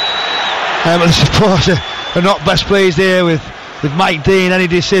 But the supporters are not best pleased here with Mike Dean. Any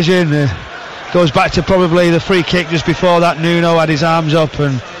decision goes back to probably the free kick just before that. Nuno had his arms up,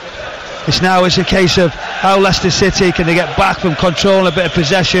 and it's a case of how Leicester City can they get back from control and a bit of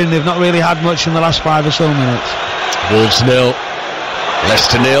possession. They've not really had much in the last 5 or so minutes. Wolves 0,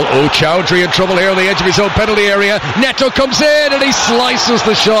 Leicester 0. Chowdhury in trouble here on the edge of his own penalty area. Neto comes in and he slices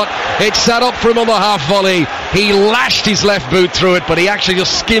the shot. It sat up for him on the half volley. He lashed his left boot through it, but he actually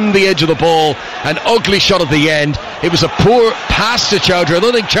just skimmed the edge of the ball. An ugly shot at the end. It was a poor pass to Chowdhury. I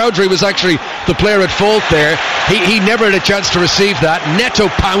don't think Chowdhury was actually the player at fault there. He never had a chance to receive that. Neto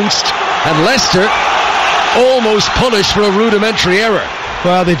pounced, and Leicester almost punished for a rudimentary error.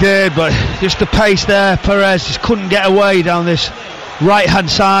 Well, they did, but just the pace there. Perez just couldn't get away down this right-hand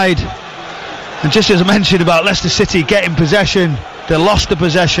side. And just as I mentioned about Leicester City getting possession, they lost the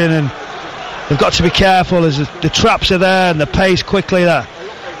possession, and they've got to be careful as the traps are there and the pace quickly that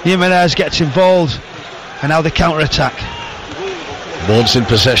Jimenez gets involved, and now the counter-attack. Wolves in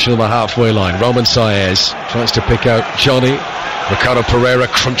possession on the halfway line. Roman Saez tries to pick out Johnny. Ricardo Pereira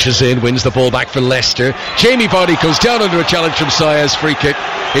crunches in, wins the ball back for Leicester. Jamie Vardy goes down under a challenge from Saez. Free kick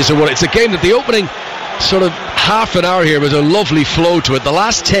is a one. It's a game that the opening sort of half an hour here was a lovely flow to it. The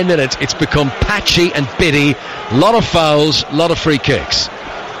last 10 minutes it's become patchy and bitty. A lot of fouls, a lot of free kicks.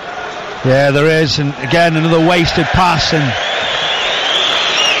 Yeah, there is, and again another wasted pass, and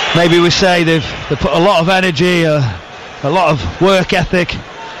maybe we say they've put a lot of energy, a lot of work ethic to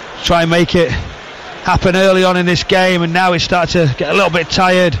try and make it happen early on in this game, and now it's started to get a little bit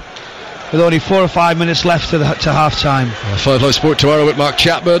tired with only 4 or 5 minutes left to half time. 5 Live Sport tomorrow with Mark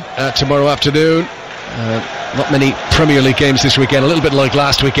Chapman tomorrow afternoon. Not many Premier League games this weekend, a little bit like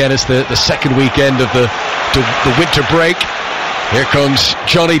last weekend. It's the second weekend of the winter break. Here comes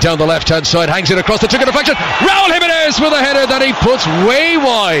Johnny down the left-hand side, hangs it across the ticket deflection. Raul Jimenez with a header that he puts way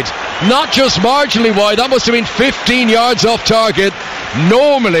wide, not just marginally wide. That must have been 15 yards off target.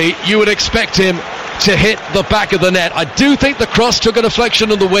 Normally you would expect him to hit the back of the net. I do think the cross took a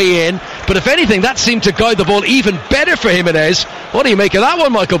deflection on the way in, but if anything that seemed to guide the ball even better for Jimenez. What do you make of that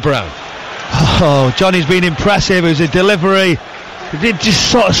one, Michael Brown? Oh, Johnny's been impressive. It was a delivery. He did just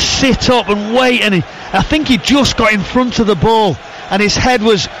sort of sit up and wait, and I think he just got in front of the ball, and his head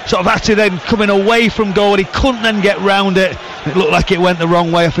was sort of actually then coming away from goal, and he couldn't then get round it. It looked like it went the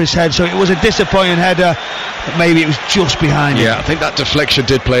wrong way off his head, so it was a disappointing header, but maybe it was just behind him. Yeah, I think that deflection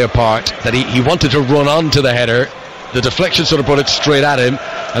did play a part, that he wanted to run onto the header. The deflection sort of brought it straight at him,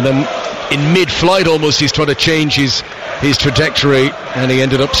 and then in mid-flight almost he's trying to change his trajectory, and he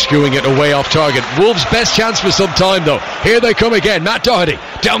ended up skewing it away off target. Wolves' best chance for some time though. Here they come again. Matt Doherty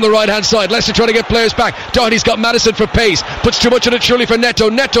down the right hand side. Leicester trying to get players back. Doherty's got Maddison for pace, puts too much on it surely for Neto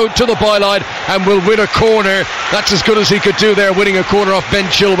to the byline and will win a corner. That's as good as he could do there, winning a corner off Ben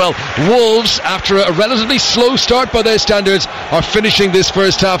Chilwell. Wolves, after a relatively slow start by their standards, are finishing this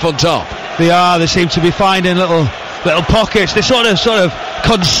first half on top. They seem to be finding little pockets. They sort of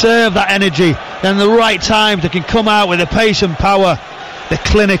conserve that energy. Then the right times they can come out with the pace and power. They're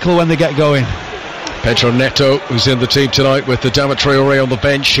clinical when they get going. Pedro Neto, who's in the team tonight with Adama Traoré on the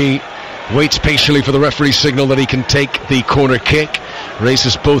bench, he waits patiently for the referee's signal that he can take the corner kick,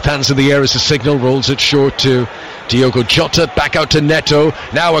 raises both hands in the air as a signal, rolls it short to Diogo Jota, back out to Neto,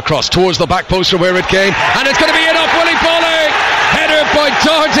 now across towards the back post from where it came, and it's going to be in off Willy Boly. Header by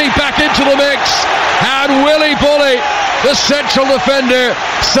Doherty back into the mix, and Willy Boly, the central defender,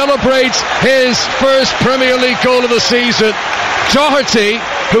 celebrates his first Premier League goal of the season. Doherty,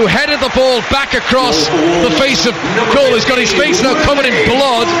 who headed the ball back across the face of goal, has got his face now covered in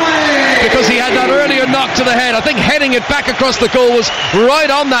blood because he had that earlier knock to the head. I think heading it back across the goal was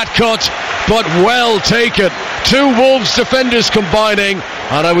right on that cut, but well taken. Two Wolves defenders combining,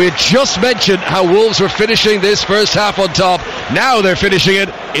 and we had just mentioned how Wolves were finishing this first half on top. Now they're finishing it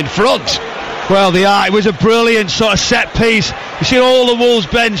in front. Well, it was a brilliant sort of set piece. You see all the Wolves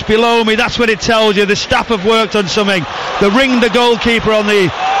bench below me. That's what it tells you. The staff have worked on something. They ringed the goalkeeper on the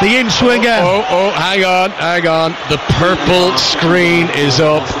in-swinger. Hang on. The purple screen is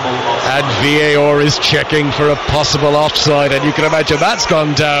up, and VAR is checking for a possible offside. And you can imagine that's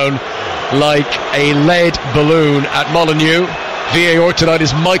gone down like a lead balloon at Molineux. VAR tonight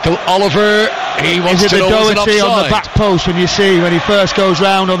is Michael Oliver. He wants to know what's an offside. On the back post when he first goes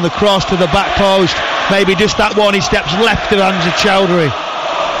round on the cross to the back post, maybe just that one, he steps left of Hamza Chowdhury.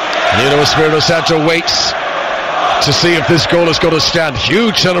 Nuno Espirito Santo waits to see if this goal is going to stand.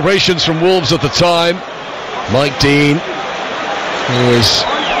 Huge celebrations from Wolves at the time. Mike Dean, who is,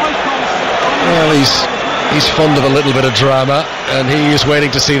 well, he's fond of a little bit of drama, and he is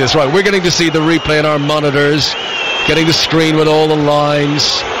waiting to see this. Right, we're getting to see the replay in our monitors, getting the screen with all the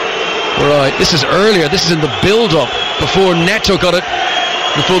lines. Right, this is earlier, this is in the build-up before Neto got it,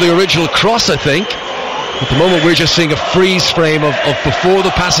 before the original cross, I think. At the moment we're just seeing a freeze frame of before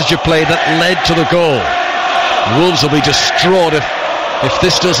the passage of play that led to the goal. Wolves will be distraught if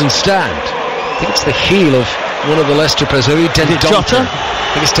this doesn't stand. I think it's the heel of one of the Leicester players, maybe Dendoncker.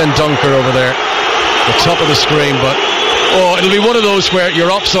 I think it's Dendoncker over there, the top of the screen, but it'll be one of those where you're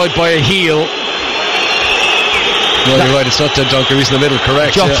offside by a heel. No, you're right, it's not Dendoncker, he's in the middle,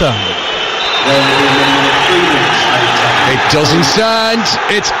 correct. Jota. Yeah. It doesn't stand,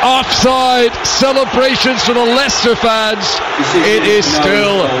 it's offside. Celebrations from the Leicester fans. It is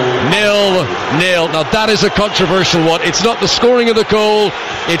still 0-0. Now that is a controversial one. It's not the scoring of the goal,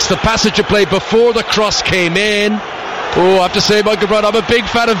 it's the passage of play before the cross came in. I have to say, Michael Brown, I'm a big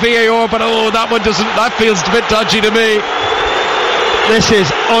fan of VAR, but that feels a bit dodgy to me. This is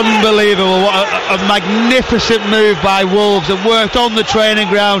unbelievable. What a magnificent move by Wolves. They've worked on the training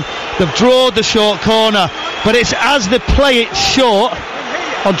ground. They've drawn the short corner, but it's as they play it short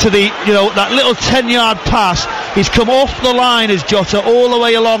onto that little 10-yard pass. He's come off the line as Jota all the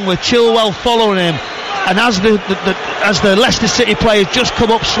way along with Chilwell following him, and as the Leicester City players just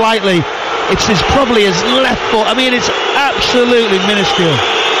come up slightly, it's probably his left foot. I mean, it's absolutely minuscule.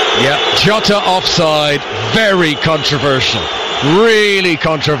 Yeah, Jota offside, very controversial. Really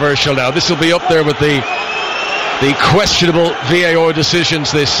controversial now. This will be up there with the questionable VAR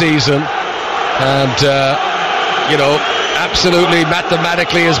decisions this season, and absolutely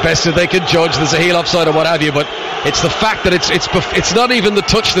mathematically as best as they can judge, there's a heel offside or what have you, but it's the fact that it's not even the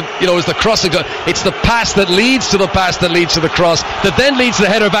touch that is the crossing, it's the pass that leads to the pass that leads to the cross that then leads to the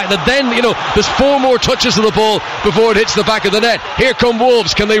header back, that then there's 4 more touches of the ball before it hits the back of the net. Here come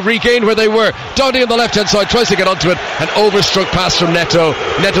Wolves. Can they regain where they were? Downey on the left hand side tries to get onto it, an overstruck pass from Neto.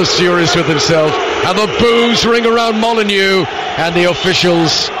 Neto's furious with himself, and the boos ring around Molineux, and the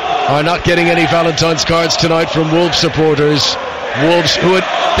officials are not getting any Valentine's cards tonight from Wolves supporters. Wolves,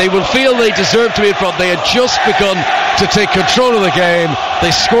 they will feel they deserve to be in front. They had just begun to take control of the game.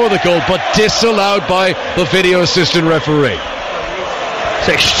 They score the goal, but disallowed by the video assistant referee. It's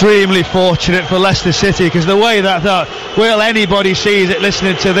extremely fortunate for Leicester City, because the way that anybody sees it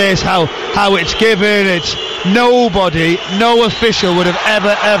listening to this, how it's given, it's no official would have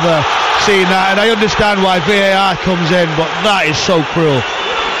ever seeing that, and I understand why VAR comes in, but that is so cruel.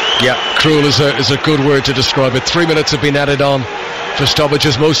 Yeah, cruel is a good word to describe it. 3 minutes have been added on for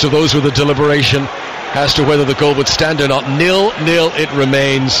stoppages. Most of those with a deliberation as to whether the goal would stand or not. 0-0 it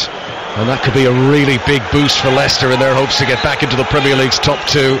remains, and that could be a really big boost for Leicester in their hopes to get back into the Premier League's top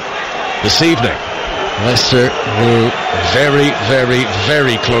 2 this evening. Leicester were very, very,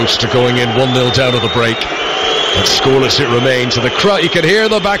 very close to going in 1-0 down at the break, but scoreless it remains. And the crowd, you can hear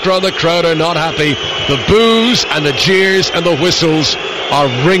in the background, the crowd are not happy. The boos and the jeers and the whistles are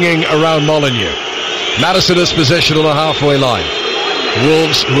ringing around Molineux. Maddison has possession on the halfway line.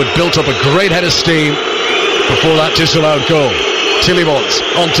 Wolves, who had built up a great head of steam before that disallowed goal. Tielemans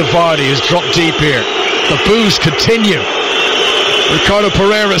onto Vardy, who's dropped deep here. The boos continue. Ricardo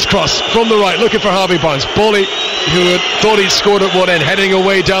Pereira's cross from the right, looking for Harvey Barnes. Bolly, who had thought he'd scored at one end, heading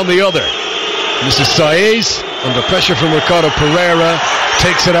away down the other. This is Saez, under pressure from Ricardo Pereira,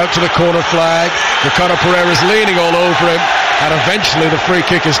 takes it out to the corner flag. Ricardo Pereira's leaning all over him, and eventually the free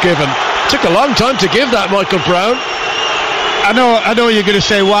kick is given. Took a long time to give that, Michael Brown. I know you're going to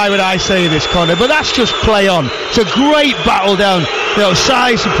say, why would I say this, Connor? But that's just play on. It's a great battle down.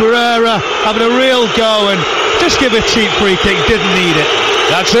 Saez and Pereira having a real go, and just give a cheap free kick, didn't need it.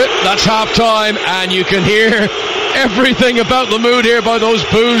 That's it, that's half time, and you can hear everything about the mood here by those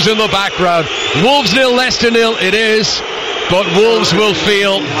boos in the background. Wolves 0, Leicester 0 it is, but Wolves will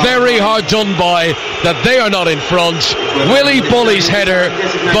feel very hard done by that they are not in front. Willy Bully's header,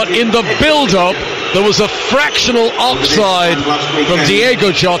 but in the build-up there was a fractional offside from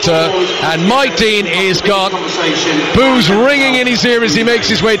Diego Jota, and Mike Dean has got boos ringing in his ear as he makes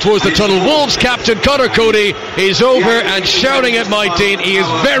his way towards the tunnel. Wolves captain Conor Cody is over and shouting at Mike Dean. He is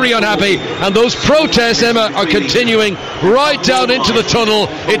very unhappy, and those protests, Emma, are continuing right down into the tunnel.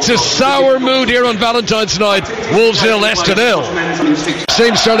 It's a sour mood here on Valentine's night. Wolves 0, Leicester 0.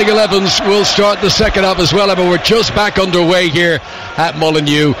 Same starting 11s will start the second half as well, Emma. We're just back underway here at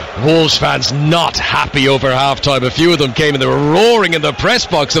Molineux. Wolves fans not happy over half-time. A few of them came and they were roaring in the press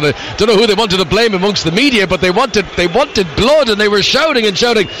box, and I don't know who they wanted to blame amongst the media, but they wanted blood, and they were shouting and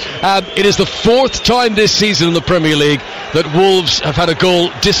shouting. It is the 4th time this season in the Premier League that Wolves have had a goal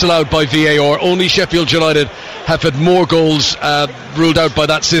disallowed by VAR. Only Sheffield United have had more goals ruled out by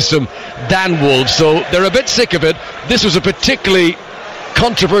that system than Wolves, so they're a bit sick of it. This was a particularly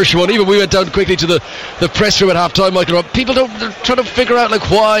controversial one. Even we went down quickly to the press room at half time, Michael. People they're trying to figure out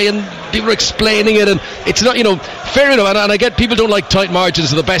like why, and people are explaining it, and it's not, fair enough, and I get people don't like tight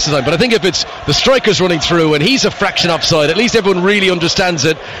margins at the best of time, but I think if it's the striker's running through and he's a fraction offside, at least everyone really understands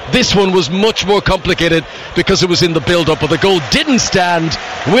it. This one was much more complicated because it was in the build-up, but the goal didn't stand.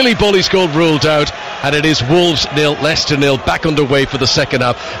 Willy Bully's goal ruled out, and it is Wolves 0, Leicester 0, back underway for the second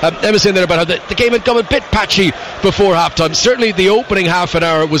half. Emma was saying there about how the game had gone a bit patchy before half-time. Certainly the opening half an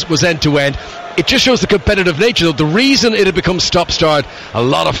hour was end-to-end. It just shows the competitive nature, though. The reason it had become stop-start, a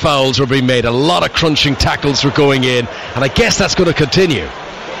lot of fouls were being made, a lot of crunching tackles were going in, and I guess that's going to continue.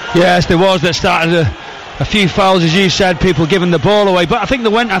 Yes, there was. There started a few fouls, as you said, people giving the ball away, but I think they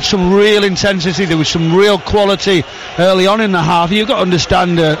went at some real intensity. There was some real quality early on in the half. You've got to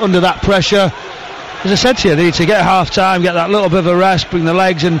understand under that pressure, as I said to you, they need to get half-time, get that little bit of a rest, bring the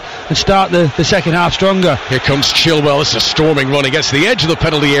legs and start the second half stronger. Here comes Chilwell. It's a storming run. He gets to the edge of the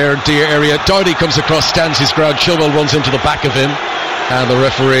penalty area. Doherty comes across, stands his ground. Chilwell runs into the back of him, and the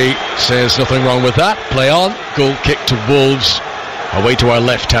referee says nothing wrong with that. Play on. Goal kick to Wolves. Away to our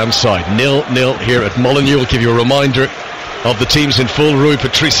left-hand side. 0-0 here at Molineux. We'll give you a reminder of the teams in full. Rui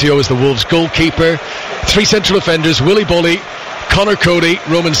Patricio is the Wolves goalkeeper. 3 central defenders, Willy Bully, Conor Cody,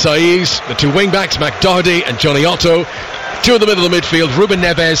 Roman Saez. The 2 wing-backs, Mac Doherty and Johnny Otto. 2 in the middle of the midfield, Ruben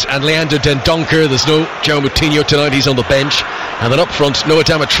Neves and Leander Dendoncker. There's no João Moutinho tonight, he's on the bench. And then up front, Noah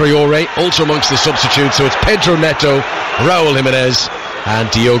Adama Traore, also amongst the substitutes. So it's Pedro Neto, Raúl Jiménez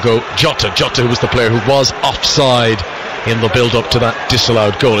and Diogo Jota. Jota, who was the player who was offside in the build-up to that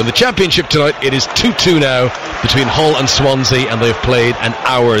disallowed goal. In the Championship tonight, it is 2-2 now between Hull and Swansea, and they've played an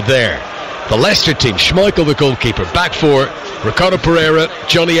hour there. The Leicester team, Schmeichel the goalkeeper, back 4, Ricardo Pereira,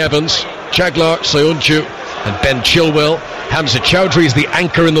 Johnny Evans, Jaglar Soyuncu and Ben Chilwell. Hamza Chowdhury is the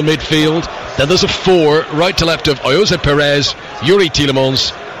anchor in the midfield. Then there's a 4 right to left of Ayoze Perez, Yuri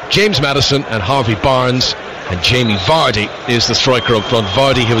Tielemans, James Maddison and Harvey Barnes, and Jamie Vardy is the striker up front.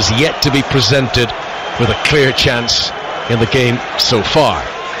 Vardy, who has yet to be presented with a clear chance in the game so far.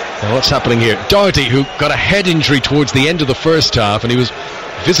 Now what's happening here? Doherty, who got a head injury towards the end of the first half, and he was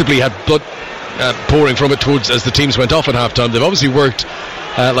visibly had blood pouring from it towards as the teams went off at half-time. They've obviously worked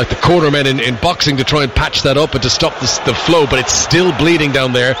like the cornermen in boxing to try and patch that up and to stop the flow, but it's still bleeding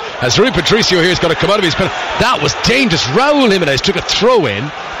down there. As Rui Patricio here has got to come out of his pen. That was dangerous. Raúl Jiménez took a throw in,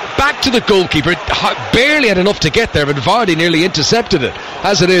 back to the goalkeeper. Barely had enough to get there, but Vardy nearly intercepted it.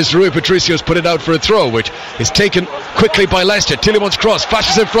 As it is, Rui Patricio's put it out for a throw, which is taken quickly by Leicester. Tielemans cross,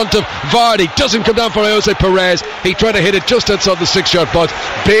 flashes in front of Vardy, doesn't come down for Jose Perez. He tried to hit it just outside the 6-yard box.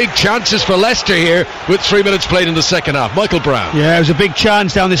 Big chances for Leicester here with 3 minutes played in the second half. Michael Brown. Yeah, it was a big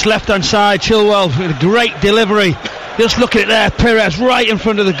chance down this left-hand side. Chilwell with a great delivery. Just look at it there, Perez right in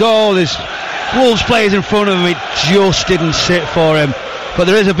front of the goal. There's Wolves players in front of him. It just didn't sit for him. But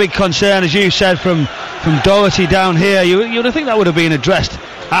there is a big concern, as you said, from Doherty down here. You would think that would have been addressed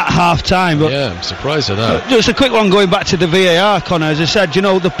at half-time. But yeah, I'm surprised at that. Just a quick one going back to the VAR, Connor. As I said,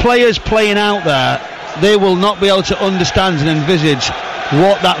 the players playing out there, they will not be able to understand and envisage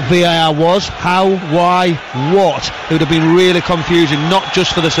what that VAR was, how, why, what. It would have been really confusing, not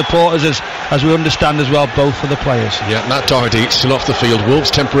just for the supporters, as we understand as well, both for the players. Yeah, Matt Doherty still off the field.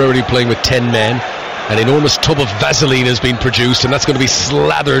 Wolves temporarily playing with 10 men. An enormous tub of Vaseline has been produced, and that's going to be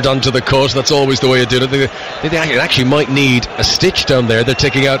slathered onto the cut. That's always the way of doing it. They actually might need a stitch down there. They're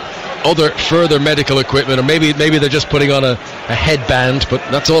taking out other further medical equipment, or maybe they're just putting on a headband, but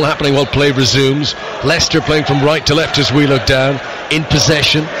that's all happening while play resumes. Leicester playing from right to left as we look down, in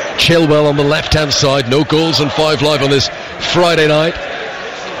possession. Chilwell on the left hand side. No goals on 5 Live on this Friday night.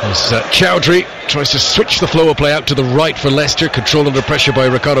 As Chowdhury tries to switch the flow of play out to the right for Leicester, controlled under pressure by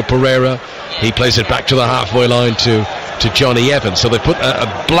Ricardo Pereira. He plays it back to the halfway line to Johnny Evans. So they put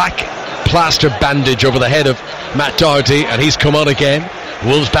a black plaster bandage over the head of Matt Doherty, and he's come on again.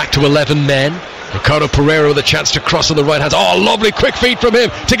 Wolves back to 11 men. Ricardo Pereira with a chance to cross on the right hand. Oh, lovely quick feed from him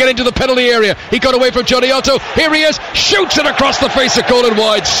to get into the penalty area. He got away from Johnny Otto. Here he is, shoots it across the face of Colin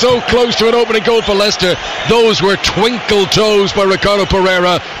White. So close to an opening goal for Leicester. Those were twinkle toes by Ricardo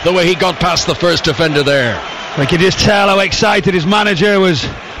Pereira, the way he got past the first defender there. I could just tell how excited his manager was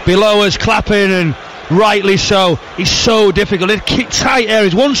below us, clapping, and rightly so. He's so difficult. It kicked tight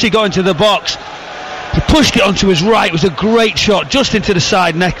areas. Once he got into the box, he pushed it onto his right. It was a great shot, just into the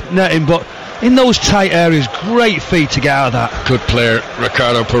side netting, but in those tight areas, great feat to get out of that. Good player,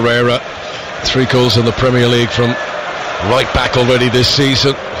 Ricardo Pereira. 3 goals in the Premier League from right back already this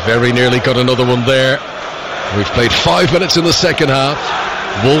season. Very nearly got another one there. We've played 5 minutes in the second half.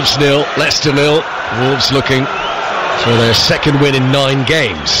 Wolves 0, Leicester 0. Wolves looking for their second win in 9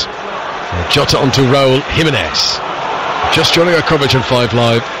 games. Jota onto Raul Jimenez. Just joining our coverage on 5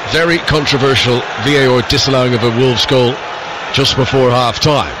 Live. Very controversial VAR disallowing of a Wolves goal just before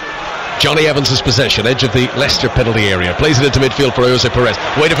half-time. Johnny Evans' possession, edge of the Leicester penalty area, plays it into midfield for Jose Perez,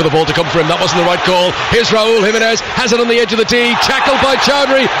 waiting for the ball to come for him. That wasn't the right call. Here's Raul Jimenez, has it on the edge of the tee, tackled by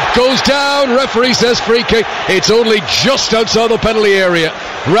Chowdhury, goes down, referee says free kick. It's only just outside the penalty area.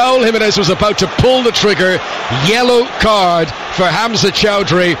 Raul Jimenez was about to pull the trigger. Yellow card for Hamza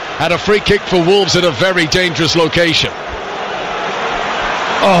Chowdhury, and a free kick for Wolves in a very dangerous location.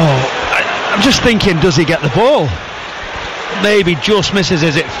 I'm just thinking, does he get the ball? Maybe just misses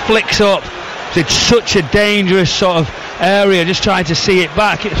as it flicks up. It's such a dangerous sort of area, just trying to see it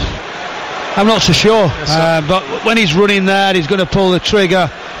back. I'm not so sure, but when he's running there, he's going to pull the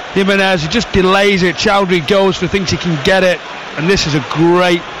trigger. Jimenez, he just delays it. Chowdhury goes for, thinks he can get it, and this is a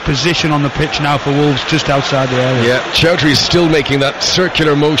great position on the pitch now for Wolves, just outside the area. Yeah, Chowdhury is still making that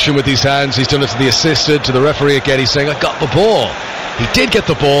circular motion with his hands. He's done it to the assistant, to the referee again. He's saying, I got the ball. He did get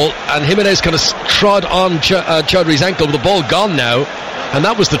the ball, and Jimenez kind of trod on Chowdhury's ankle, with the ball gone now, and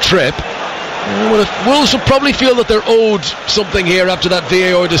that was the trip. Wolves will probably feel that they're owed something here after that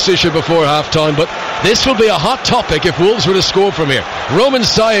VAR decision before half-time, but this will be a hot topic if Wolves were to score from here. Roman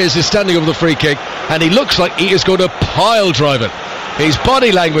Saez is standing over the free kick, and he looks like he is going to pile drive it. His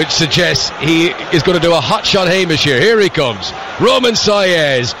body language suggests he is going to do a hot shot Hamish here. Here he comes. Roman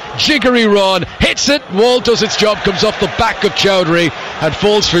Saez, jiggery run, hits it. Wall does its job, comes off the back of Chowdhury and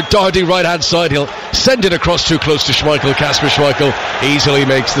falls for Doherty right hand side. He'll send it across too close to Schmeichel. Kasper Schmeichel easily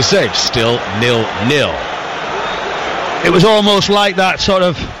makes the save. Still 0-0. It was almost like that sort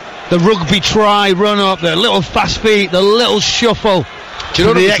of the rugby try run up, the little fast feet, the little shuffle. Do you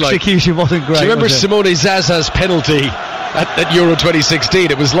know what the execution wasn't great? Do you remember Simone Zaza's penalty at Euro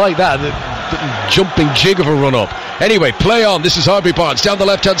 2016? It was like that, the jumping jig of a run up. Anyway, play on. This is Harvey Barnes down the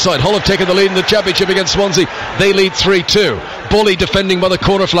left hand side. Hull have taken the lead in the championship against Swansea. They lead 3-2. Bully defending by the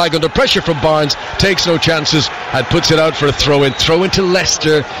corner flag under pressure from Barnes, takes no chances and puts it out for a throw in to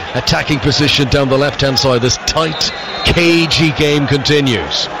Leicester, attacking position down the left hand side. This tight, cagey game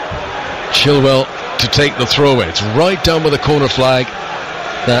continues. Chilwell to take the throw in. It's right down with the corner flag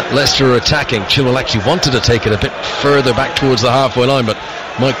that Leicester are attacking. Chilwell actually wanted to take it a bit further back towards the halfway line, but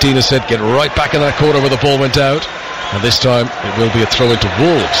Mike Dean said get right back in that corner where the ball went out, and this time it will be a throw into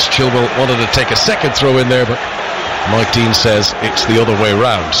Wolves. Chilwell wanted to take a second throw in there, but Mike Dean says it's the other way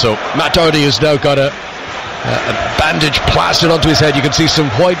round. So Matt Doherty has now got a bandage plastered onto his head. You can see some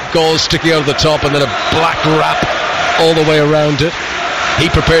white gauze sticking out of the top and then a black wrap all the way around it. He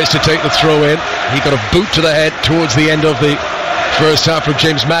prepares to take the throw in. He got a boot to the head towards the end of the first half from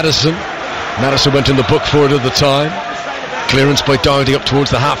James Maddison. Maddison went in the book for it at the time. Clearance by Doherty up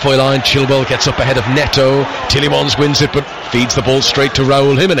towards the halfway line. Chilwell gets up ahead of Neto. Tielemans wins it but feeds the ball straight to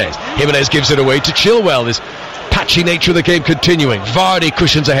Raúl Jiménez. Jiménez gives it away to Chilwell. This patchy nature of the game continuing. Vardy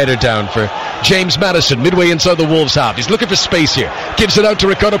cushions a header down for James Maddison midway inside the Wolves half. He's looking for space here. Gives it out to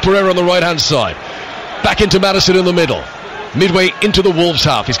Ricardo Pereira on the right hand side. Back into Maddison in the middle. Midway into the Wolves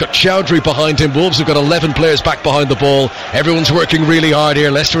half. He's got Chowdhury behind him. Wolves have got 11 players back behind the ball. Everyone's working really hard here.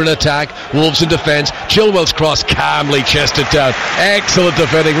 Leicester in attack, Wolves in defence. Chilwell's cross calmly chested down. Excellent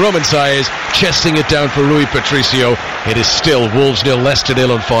defending. Roman Saez chesting it down for Rui Patricio. It is still Wolves 0, Leicester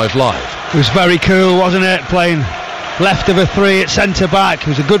 0 on 5 Live. It was very cool, wasn't it? Playing left of a 3 at centre back. It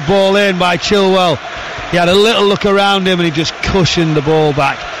was a good ball in by Chilwell. He had a little look around him and he just cushioned the ball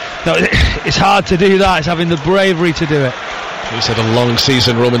back. No, it's hard to do that. It's having the bravery to do it. He's had a long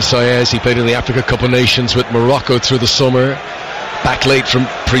season, Roman Saez. He played in the Africa Cup of Nations with Morocco through the summer. Back late from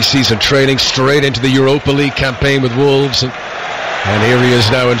pre-season training, straight into the Europa League campaign with Wolves. And here he is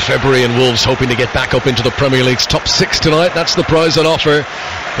now in February, and Wolves hoping to get back up into the Premier League's top 6 tonight. That's the prize on offer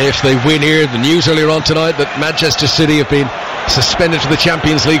if they win here. The news earlier on tonight that Manchester City have been suspended to the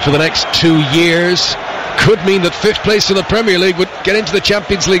Champions League for the next 2 years. Could mean that 5th place in the Premier League would get into the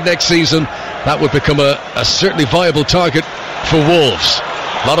Champions League next season. That would become a certainly viable target for Wolves.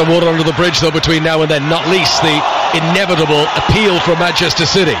 A lot of water under the bridge though between now and then, not least the inevitable appeal from Manchester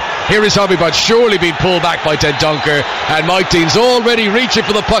City. Here is Harvey Barnes, surely being pulled back by Dendoncker, and Mike Dean's already reaching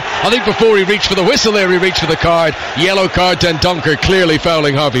for the puck. I think before he reached for the whistle there, he reached for the card. Yellow card, Dendoncker clearly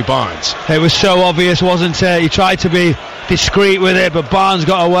fouling Harvey Barnes. It was so obvious, wasn't it? He tried to be discreet with it, but Barnes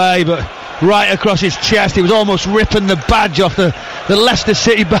got away, but right across his chest, he was almost ripping the badge off. The Leicester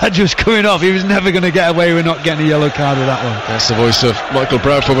City badge was coming off. He was never going to get away with not getting a yellow card with that one. That's the voice of Michael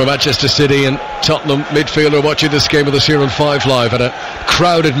Brown, former Manchester City and Tottenham midfielder, watching this game with us here on 5 Live at a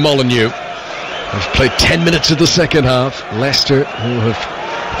crowded Molineux. They've played 10 minutes of the second half. Leicester, who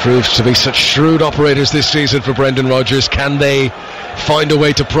have proved to be such shrewd operators this season for Brendan Rodgers, can they find a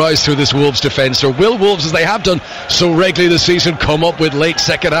way to prize through this Wolves defence, or will Wolves, as they have done so regularly this season, come up with late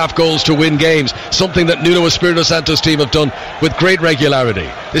second half goals to win games, something that Nuno Espirito Santo's team have done with great regularity?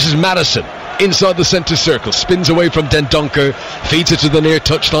 This is Maddison inside the centre circle, spins away from Dendoncker, feeds it to the near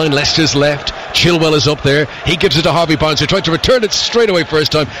touchline. Leicester's left, Chilwell is up there, he gives it to Harvey Barnes, who tried to return it straight away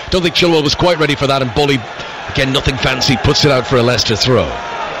first time. Don't think Chilwell was quite ready for that, and Bully, again nothing fancy, puts it out for a Leicester throw.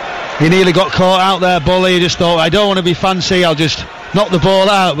 He nearly got caught out there, Bully. He just thought, I don't want to be fancy, I'll just knock the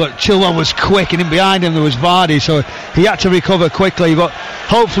ball out. But Chilwell was quick, and in behind him there was Vardy, so he had to recover quickly. But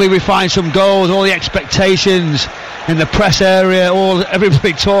hopefully we find some goals. All the expectations in the press area,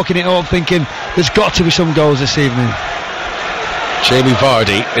 everybody talking it all, thinking there's got to be some goals this evening. Jamie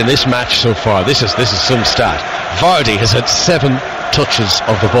Vardy in this match so far, this is some stat. Vardy has had 7 touches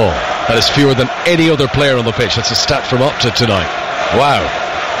of the ball. That is fewer than any other player on the pitch. That's a stat from Opta tonight. Wow,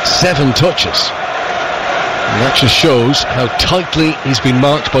 7 touches. And that just shows how tightly he's been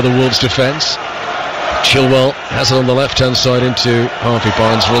marked by the Wolves defence. Chilwell has it on the left hand side into Harvey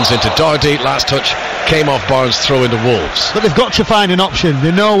Barnes, runs into Doherty, last touch came off Barnes, throw into Wolves. But they've got to find an option.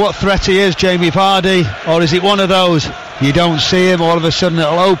 They know what threat he is, Jamie Vardy, or is it one of those you don't see him, all of a sudden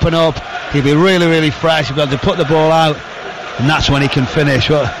it'll open up, he'll be really, really fresh, he'll be able to put the ball out, and that's when he can finish.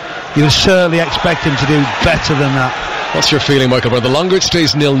 Well, you would certainly expect him to do better than that. What's your feeling, Michael Brown? The longer it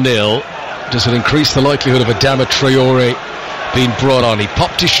stays 0-0, does it increase the likelihood of Adama Traore being brought on? He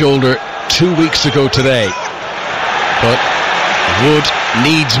popped his shoulder 2 weeks ago today, but would,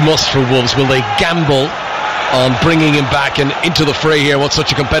 needs, must for Wolves. Will they gamble on bringing him back and into the fray here? What's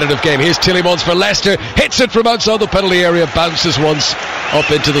such a competitive game? Here's Tielemans for Leicester, hits it from outside the penalty area, bounces once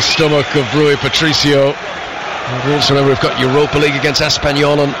up into the stomach of Rui Patricio. Wolves, remember, we've got Europa League against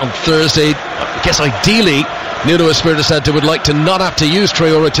Espanyol on Thursday. I guess ideally Nuno Espirito Santo would like to not have to use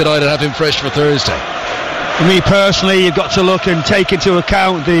Traore tonight and have him fresh for Thursday. For me personally, you've got to look and take into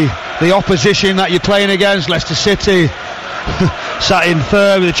account the opposition that you're playing against. Leicester City sat in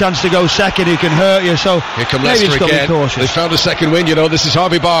third with a chance to go second, who can hurt you, so here come Leicester again. They found a second win, this is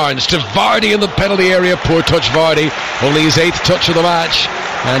Harvey Barnes to Vardy in the penalty area, poor touch Vardy, only his 8th touch of the match,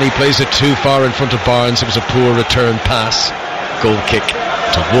 and he plays it too far in front of Barnes. It was a poor return pass, goal kick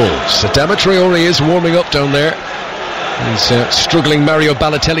to Wolves. Adama Traore is warming up down there. He's struggling Mario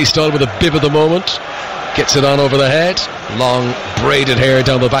Balotelli style with a bib at the moment, gets it on over the head, long braided hair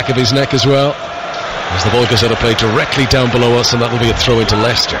down the back of his neck as well. as the ball goes out of play directly down below us, and that will be a throw into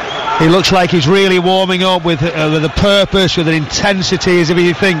Leicester. He looks like he's really warming up with a purpose, with an intensity, as if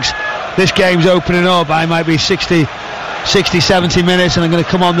he thinks this game's opening up. I might be 60, 70 minutes and I'm going to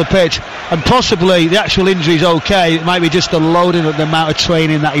come on the pitch, and possibly the actual injury's okay. It might be just the loading of the amount of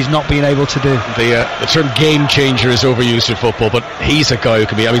training that he's not being able to do. The term game changer is overused in football, but he's a guy who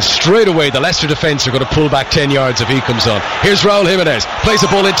can be, straight away the Leicester defence are going to pull back 10 yards if he comes on. Here's Raul Jimenez, plays the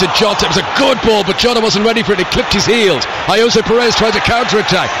ball into Jota. It was a good ball, but Jota wasn't ready for it. He clipped his heels. Jose Perez tried to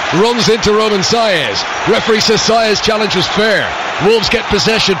counter-attack, runs into Roman Saez. Referee says Saez's challenge was fair. Wolves get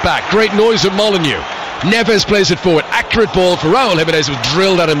possession back. Great noise at Molineux. Neves plays it forward. Accurate ball for Raul Jimenez. Was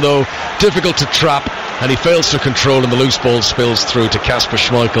drilled at him though. Difficult to trap, and he fails to control, and the loose ball spills through to Kasper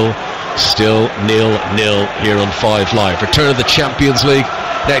Schmeichel. Still 0-0 here on 5 Live. Return of the Champions League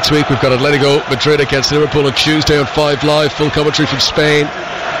next week. We've got Atletico Madrid against Liverpool on Tuesday on 5 Live. Full commentary from Spain.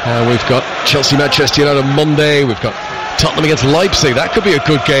 We've got Chelsea Manchester United on Monday. We've got Tottenham against Leipzig. That could be a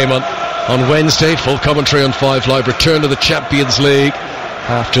good game on Wednesday. Full commentary on 5 Live. Return of the Champions League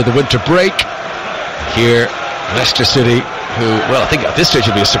after the winter break. Here, Leicester City, who, I think at this stage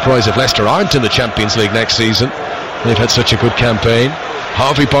it'd be a surprise if Leicester aren't in the Champions League next season. They've had such a good campaign.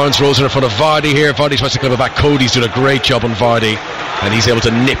 Harvey Barnes rolls in front of Vardy here. Vardy tries to clip it back. Cody's doing a great job on Vardy, and he's able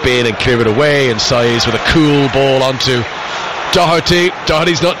to nip in and clear it away. And Saez with a cool ball onto Doherty.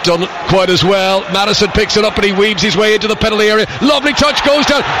 Doherty's not done quite as well. Maddison picks it up and he weaves his way into the penalty area. Lovely touch, goes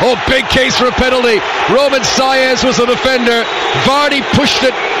down. Big case for a penalty. Roman Saez was the defender.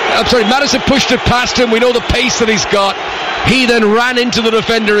 Maddison pushed it past him. We know the pace that he's got. He then ran into the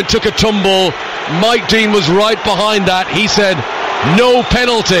defender and took a tumble. Mike Dean was right behind that. He said no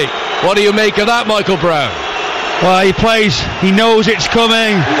penalty. What do you make of that, Michael Brown? Well, he knows it's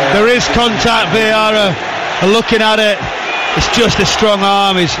coming. There is contact. VAR are looking at it. It's just a strong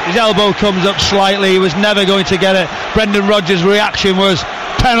arm. His elbow comes up slightly. He was never going to get it. Brendan Rodgers' reaction was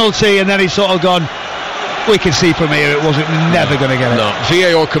penalty, and then he's sort of gone, we can see from here it wasn't never going to get it. No,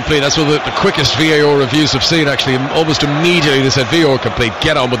 VAR complete. That's one of the quickest VAR reviews I've seen, actually. Almost immediately they said VAR complete,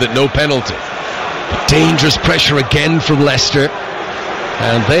 get on with it, no penalty. Dangerous pressure again from Leicester,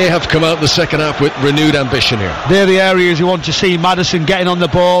 and they have come out in the second half with renewed ambition here. They're the areas you want to see Maddison getting on the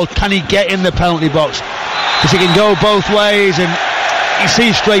ball. Can he get in the penalty box? Because he can go both ways, and you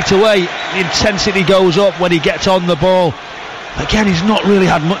see straight away the intensity goes up when he gets on the ball. Again, he's not really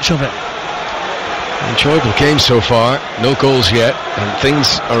had much of it. Enjoyable game so far, no goals yet, and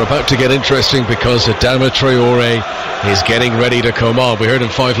things are about to get interesting because Adama Traore is getting ready to come on. We heard him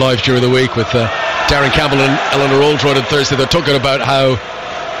 5 Live during the week with Darren Campbell and Eleanor Oldroyd on Thursday. They're talking about how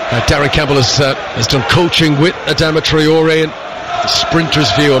Darren Campbell has done coaching with Adama Traore, and the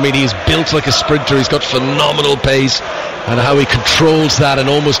sprinter's view. He's built like a sprinter. He's got phenomenal pace, and how he controls that and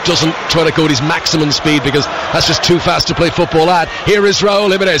almost doesn't try to go at his maximum speed because that's just too fast to play football at. Here is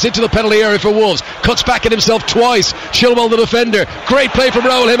Raul Jimenez into the penalty area for Wolves. Cuts back at himself twice. Chilwell the defender. Great play from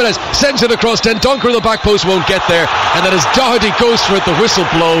Raul Jimenez. Sends it across. Dendoncker in the back post won't get there. And then as Doherty goes for it, the whistle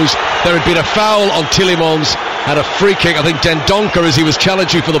blows. There had been a foul on Tielemans and a free kick. I think Dendoncker, as he was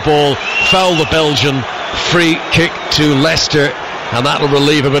challenging for the ball, fouled the Belgian. Free kick to Leicester, and that'll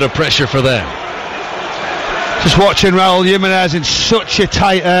relieve a bit of pressure for them. Just watching Raul Jimenez in such a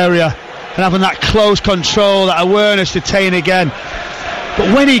tight area and having that close control, that awareness to Tain again.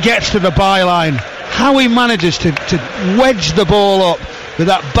 But when he gets to the byline, how he manages to wedge the ball up with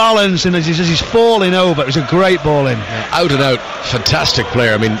that balance, and as he's falling over, it was a great ball in. Out and out, fantastic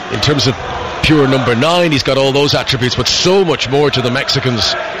player. In terms of pure number 9, he's got all those attributes, but so much more to the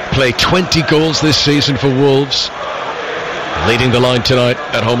Mexicans play. 20 goals this season for Wolves, leading the line tonight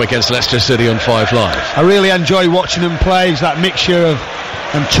at home against Leicester City on 5 Live. I really enjoy watching him play. It's that mixture of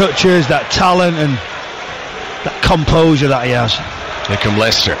touches, that talent, and that composure that he has. Here come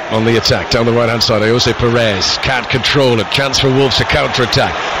Leicester on the attack down the right hand side. Jose Perez can't control it. Chance for Wolves to counter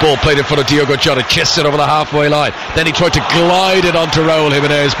attack. Ball played in front of Diogo Jota, chists it over the halfway line. Then he tried to glide it onto Raul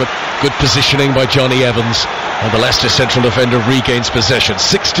Jimenez, but good positioning by Johnny Evans, and the Leicester central defender regains possession.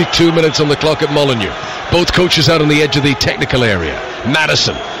 62 minutes on the clock at Molineux. Both coaches out on the edge of the technical area.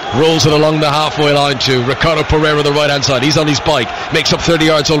 Maddison rolls it along the halfway line to Ricardo Pereira on the right hand side. He's on his bike, makes up 30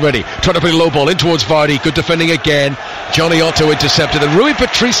 yards already, trying to put a low ball in towards Vardy. Good defending again. Johnny Otto intercepted, and Rui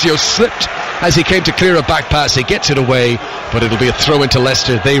Patricio slipped as he came to clear a back pass. He gets it away, but it'll be a throw into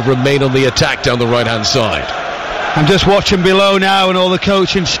Leicester. They remain on the attack down the right hand side. I'm just watching below now, and all the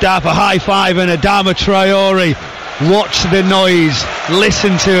coaching staff are high-fiving Adama Traore. Watch the noise,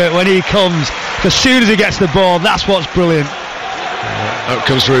 listen to it when he comes. As soon as he gets the ball, that's what's brilliant. Out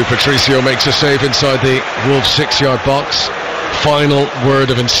comes Rui Patricio, makes a save inside the Wolves 6-yard box. final word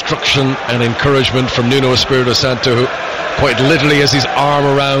of instruction and encouragement from Nuno Espirito Santo, who quite literally has his arm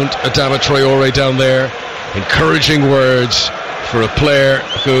around Adama Traore down there. Encouraging words for a player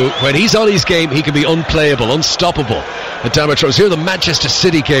who, when he's on his game, he can be unplayable, unstoppable. Adama Traore was here the Manchester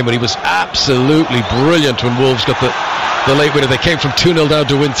City game, and he was absolutely brilliant when Wolves got the late winner. They came from 2-0 down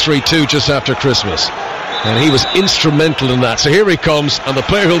to win 3-2 just after Christmas, and he was instrumental in that. So here he comes, and the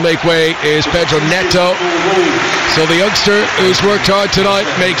player who'll make way is Pedro Neto. So the youngster who's worked hard tonight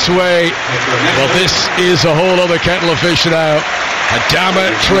makes way. Well, this is a whole other kettle of fish now. Adama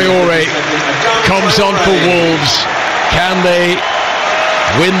Traore comes on for Wolves. Can they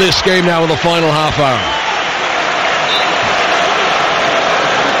win this game now in the final half hour?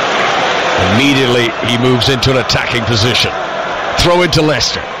 Immediately he moves into an attacking position. Throw into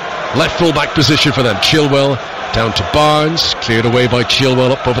Leicester. Left full-back position for them. Chilwell down to Barnes. Cleared away by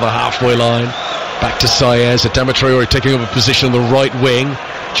Chilwell up over the halfway line. Back to Saez. Adama Traore taking up a position on the right wing.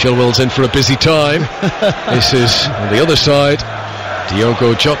 Chilwell's in for a busy time. This is on the other side.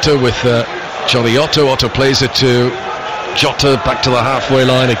 Diogo Jota with Johnny Otto. Otto plays it to Jota, back to the halfway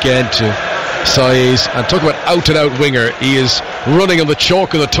line again to Saez. And talk about out-and-out winger. He is running on the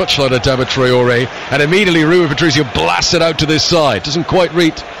chalk of the touchline at Adama Traore, and immediately Rui Patricio blasts it out to this side. Doesn't quite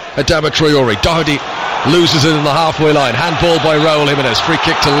reach Adama Traore. Doherty loses it in the halfway line. Handball by Raul Jimenez. Free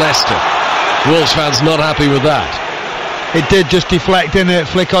kick to Leicester. Wolves fans not happy with that. It did just deflect, didn't it?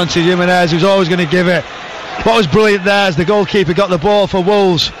 Flick onto Jimenez, who's always going to give it. What was brilliant there is the goalkeeper got the ball for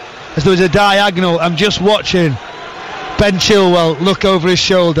Wolves as there was a diagonal. I'm just watching Ben Chilwell look over his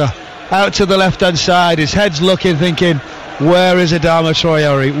shoulder out to the left hand side. His head's looking, thinking, where is Adama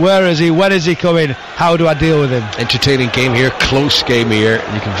Traore? Where is he? When is he coming? How do I deal with him? Entertaining game here, close game here.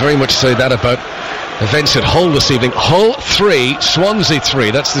 You can very much say that about events at Hull this evening. Hull 3, Swansea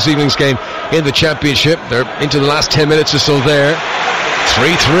 3. That's this evening's game in the Championship. They're into the last 10 minutes or so there.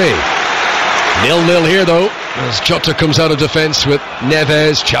 3-3. 0-0 here though, as Jota comes out of defence with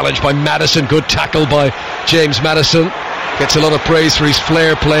Neves, challenged by Maddison. Good tackle by James Maddison. Gets a lot of praise for his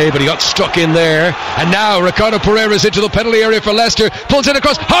flair play, but he got stuck in there. And now Ricardo Pereira's into the penalty area for Leicester. Pulls it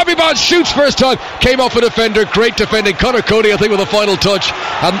across. Harvey Barnes shoots first time. Came off a defender. Great defending. Conor Cody, I think, with a final touch.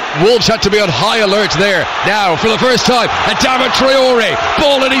 And Wolves had to be on high alert there. Now, for the first time, Adama Traore,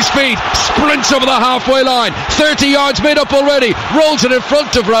 ball at his feet, sprints over the halfway line. 30 yards made up already. Rolls it in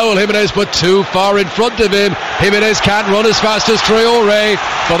front of Raul Jimenez, but too far in front of him. Jimenez can't run as fast as Traore,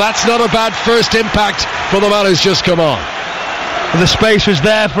 but that's not a bad first impact for the man who's just come on. And the space was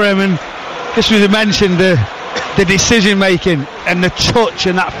there for him, and just as you mentioned, the decision making and the touch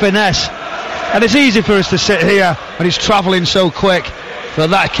and that finesse. And it's easy for us to sit here when he's travelling so quick. For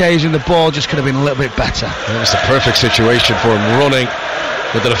that occasion, the ball just could have been a little bit better. It was the perfect situation for him, running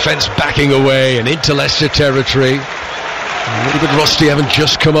with the defence backing away and into Leicester territory. A little bit rusty, having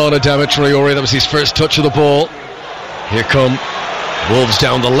just come on Adama Traore. That was his first touch of the ball. Here come Wolves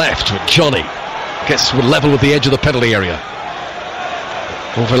down the left with Johnny. Gets level with the edge of the penalty area.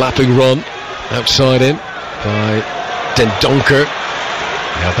 Overlapping run outside in by Dendoncker.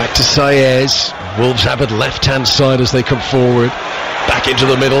 Now back to Saez. Wolves have it left hand side as they come forward. Back into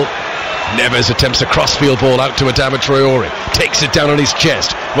the middle. Neves attempts a crossfield ball out to Adama Traore. Takes it down on his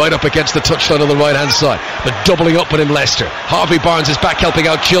chest, right up against the touchline on the right hand side. But doubling up on him, Leicester. Harvey Barnes is back helping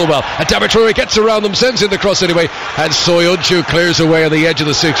out Chilwell. Adama Traore gets around them, sends in the cross anyway, and Soyuncu clears away on the edge of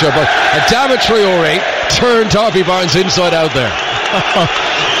the 6-yard box. Adama Traore turned Harvey Barnes inside out there.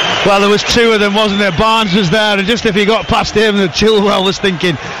 Well, there was two of them, wasn't there? Barnes was there, and just if he got past him, the Chilwell was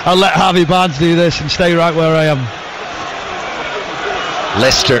thinking, I'll let Harvey Barnes do this and stay right where I am.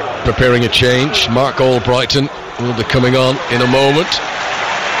 Leicester preparing a change. Mark Albrighton will be coming on in a moment.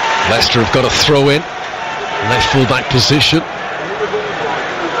 Leicester have got a throw in. Left full back position.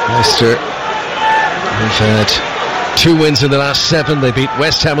 Leicester have had 2 wins in the last 7. They beat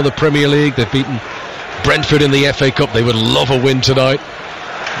West Ham in the Premier League. They've beaten Brentford in the FA Cup. They would love a win tonight.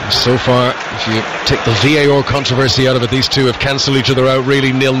 And so far, if you take the VAR controversy out of it, these two have cancelled each other out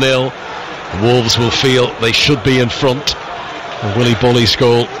really 0-0. Wolves will feel they should be in front. Willie Bolly's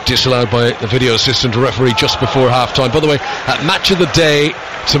goal disallowed by the video assistant referee just before half-time. By the way, at Match of the Day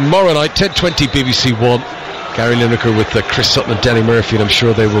tomorrow night, 10:20 BBC One. Gary Lineker with Chris Sutton and Danny Murphy, and I'm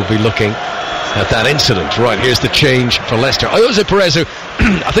sure they will be looking at that incident. Right, here's the change for Leicester. Jose Perez, who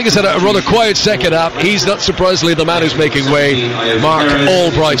I think has had a rather quiet second half. He's not surprisingly the man who's making way. Mark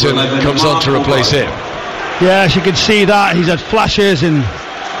Albrighton comes on to replace him. Yes, you can see that. He's had flashes and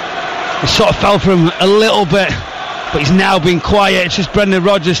it sort of fell for him a little bit. But he's now been quiet. It's just Brendan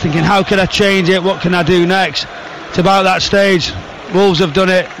Rodgers thinking, how can I change it? What can I do next? It's about that stage. Wolves have done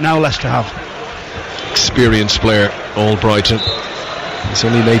it, now Leicester have. experienced player, Albrighton. He's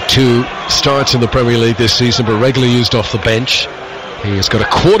only made 2 starts in the Premier League this season, but regularly used off the bench. He has got a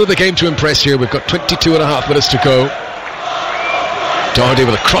quarter of the game to impress here. We've got 22 and a half minutes to go. Doherty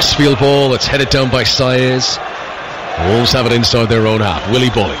with a crossfield ball that's headed down by Saez. Wolves have it inside their own half. Willy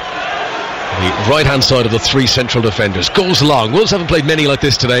Bolly, the right hand side of the 3 central defenders, goes long. Wolves haven't played many like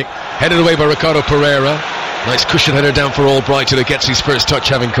this today. Headed away by Ricardo Pereira. Nice cushion header down for Albrighton, who gets his first touch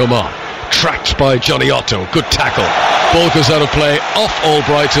having come on. Tracked by Johnny Otto. Good tackle. Ball goes out of play off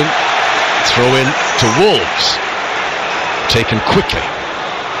Albrighton. Throw in to Wolves. Taken quickly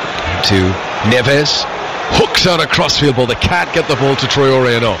to Neves. Hooks out a crossfield ball. They can't get the ball to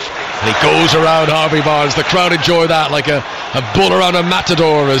Traore enough. And he goes around Harvey Barnes. The crowd enjoy that like a bull around a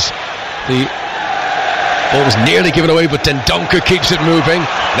matador, as the ball was nearly given away, but Dendoncker keeps it moving.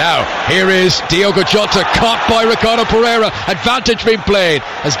 Now, here is Diogo Jota, caught by Ricardo Pereira. Advantage being played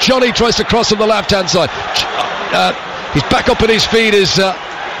as Johnny tries to cross on the left-hand side. He's back up on his feet as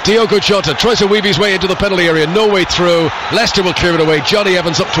Diogo Jota tries to weave his way into the penalty area. No way through. Leicester will clear it away. Johnny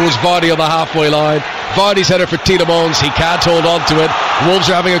Evans up towards Vardy on the halfway line. Vardy's header for Tielemans. He can't hold on to it. Wolves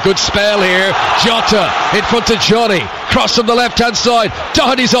are having a good spell here. Jota in front of Johnny. Cross on the left-hand side.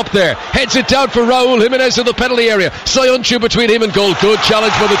 Doherty's up there. Heads it down for Raul Jimenez in the penalty area. Sayuncu between him and goal. Good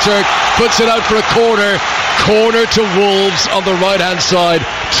challenge by the Turk. Puts it out for a corner. Corner to Wolves on the right-hand side.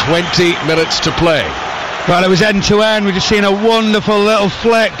 20 minutes to play. Well, it was end to end. We've just seen a wonderful little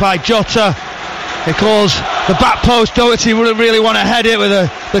flick by Jota. He calls the back post. Doherty wouldn't really want to head it with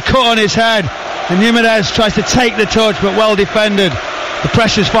the cut on his head. And Jimenez tries to take the touch, but well defended. The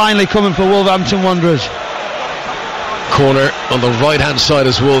pressure's finally coming for Wolverhampton Wanderers. Corner on the right-hand side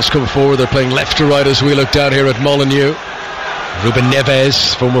as Wolves come forward. They're playing left to right as we look down here at Molineux. Ruben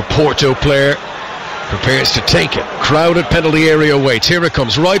Neves, former Porto player, prepares to take it. Crowded penalty area waits. Here it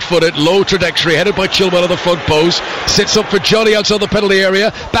comes. Right-footed, low trajectory, headed by Chilwell on the front post. Sits up for Johnny outside the penalty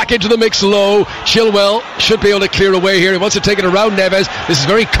area. Back into the mix low. Chilwell should be able to clear away here. He wants to take it around Neves. This is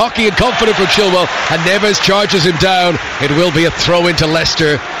very cocky and confident from Chilwell. And Neves charges him down. It will be a throw into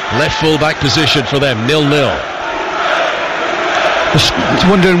Leicester. Left full-back position for them. 0-0. Just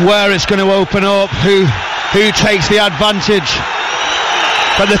wondering where it's going to open up. Who takes the advantage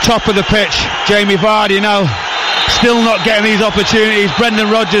at the top of the pitch. Jamie Vardy now still not getting these opportunities. Brendan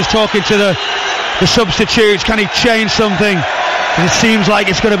Rodgers talking to the substitutes. Can he change something? And it seems like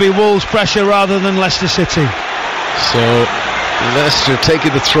it's going to be Wolves pressure rather than Leicester City. So Leicester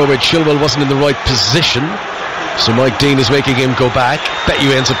taking the throw in. Chilwell wasn't in the right position, so Mike Dean is making him go back. Bet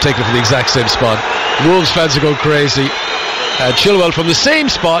you ends up taking it from the exact same spot. Wolves fans are going crazy. Chilwell from the same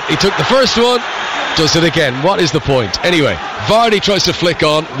spot. He took the first one, does it again. What is the point? Anyway, Vardy tries to flick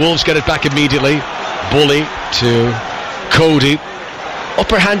on. Wolves get it back immediately. Bully to Cody.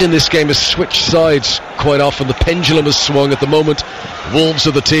 Upper hand in this game has switched sides quite often. The pendulum has swung. At the moment, Wolves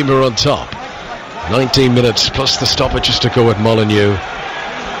are the team who are on top. 19 minutes plus the stoppages to go at Molineux.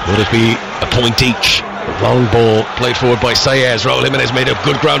 Would it be a point each? A long ball played forward by Saez. Raul Jimenez made up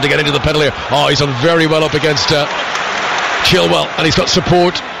good ground to get into the penalty area. Oh, he's done very well up against Chilwell, and he's got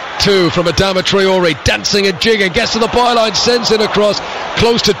support too from Adama Traore, dancing and jigging, gets to the byline, sends it across,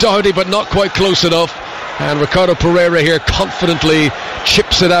 close to Doherty but not quite close enough. And Ricardo Pereira here confidently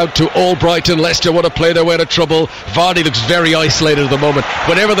chips it out to Albrighton. Leicester want to play their way out of trouble. Vardy looks very isolated at the moment.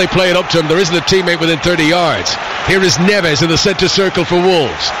 Whenever they play it up to him, there isn't a teammate within 30 yards. Here is Neves in the centre circle for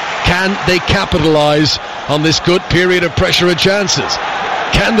Wolves. Can they capitalise on this good period of pressure and chances?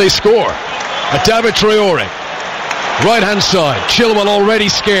 Can they score? Adama Traore, right hand side. Chilwell already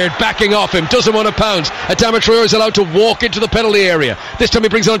scared, backing off him, doesn't want to pounce. Adama Traore is allowed to walk into the penalty area. This time he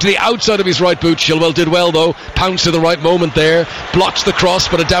brings it onto the outside of his right boot. Chilwell did well though, pounced at the right moment there, blocks the cross,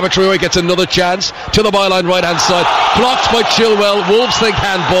 but Adama Traore gets another chance to the byline right hand side, blocked by Chilwell. Wolves think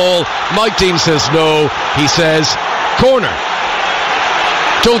handball. Mike Dean says no. He says corner.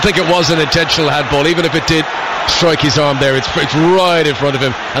 Don't think it was an intentional handball, even if it did strike his arm there. It's right in front of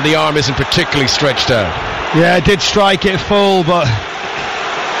him, and the arm isn't particularly stretched out. Yeah, it did strike it full, but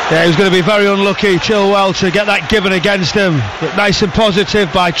yeah, he was going to be very unlucky, Chilwell, to get that given against him. But nice and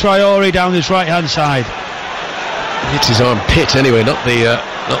positive by Traore down his right hand side. Hits his armpit anyway, not the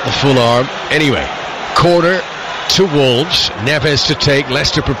full arm. Anyway, corner to Wolves. Neves to take.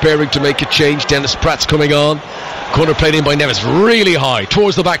 Leicester preparing to make a change. Dennis Pratt's coming on. Corner played in by Neves, really high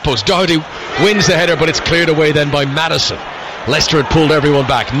towards the back post. Doherty wins the header, but it's cleared away then by Maddison. Leicester had pulled everyone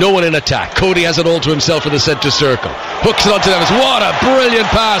back, no one in attack. Cody has it all to himself in the centre circle, hooks it onto Neves. What a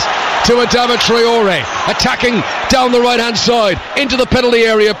brilliant pass to Adama Traore, attacking down the right hand side into the penalty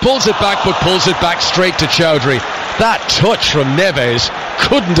area, pulls it back, but pulls it back straight to Chowdhury. That touch from Neves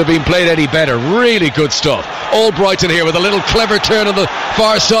couldn't have been played any better. Really good stuff. Albrighton here with a little clever turn on the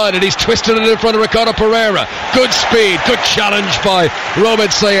far side, and he's twisted it in front of Ricardo Pereira. Good speed, good challenge by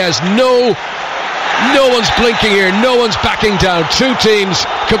Roman Sayez. No one's blinking here, no one's backing down. Two teams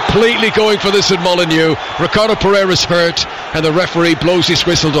completely going for this at Molineux. Ricardo Pereira's hurt, and the referee blows his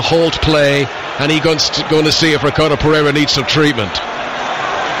whistle to halt play, and he's going to see if Ricardo Pereira needs some treatment.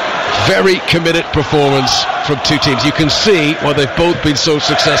 Very committed performance from two teams. You can see why they've both been so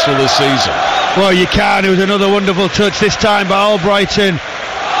successful this season. Well, you can. It was another wonderful touch, this time by Albrighton.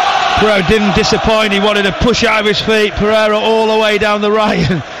 Pereira didn't disappoint. He wanted to push out of his feet. Pereira all the way down the right.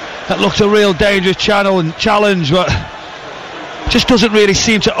 That looked a real dangerous challenge, but just doesn't really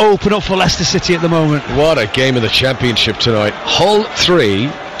seem to open up for Leicester City at the moment. What a game in the Championship tonight. Hull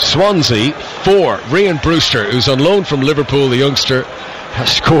 3, Swansea 4. Ryan Brewster, who's on loan from Liverpool, the youngster, has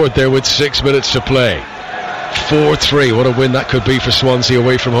scored there with 6 minutes to play. 4-3. What a win that could be for Swansea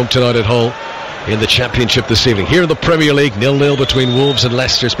away from home tonight at Hull in the Championship this evening. Here in the Premier League, 0-0 between Wolves and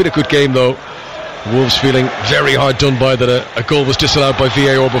Leicester. It's been a good game though. Wolves feeling very hard done by that a goal was disallowed by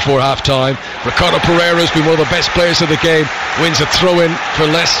VAR before half-time. Ricardo Pereira has been one of the best players of the game. Wins a throw-in for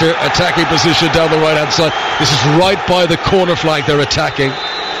Leicester, attacking position down the right-hand side. This is right by the corner flag they're attacking,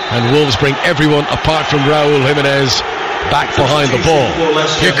 and Wolves bring everyone apart from Raúl Jiménez back behind the ball.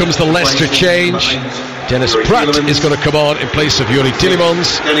 Here comes the Leicester change. Dennis Pratt is going to come on in place of Yuri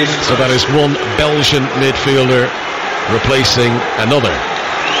Tielemans, so that is one Belgian midfielder replacing another.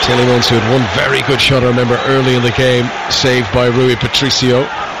 Tielemans, who had one very good shot, I remember, early in the game, saved by Rui Patricio.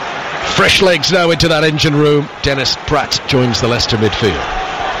 Fresh legs now into that engine room. Dennis Pratt joins the Leicester midfield.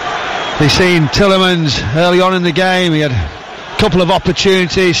 They've seen Tielemans early on in the game. He had a couple of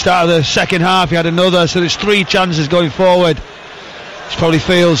opportunities. Start of the second half, he had another, so there's 3 chances going forward. He probably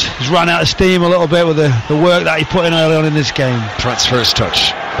feels he's run out of steam a little bit with the work that he put in early on in this game. Pratt's first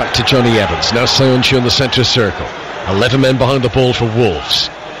touch. Back to Johnny Evans. Now Soyuncu in the centre circle. 11 men behind the ball for Wolves.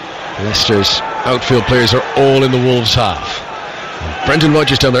 Leicester's outfield players are all in the Wolves half. And Brendan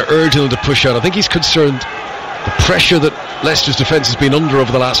Rodgers down there urging them to push out. I think he's concerned the pressure that Leicester's defence has been under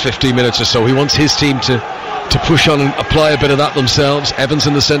over the last 15 minutes or so. He wants his team to push on and apply a bit of that themselves. Evans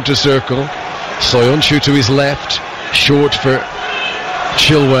in the centre circle. Soyuncu to his left. Short for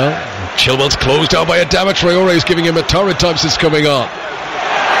Chilwell. Chilwell's closed down by Adama Traore, who's giving him a torrid time since coming on.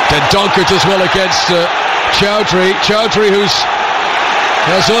 Then Donker does well against Chowdhury. Chowdhury, who's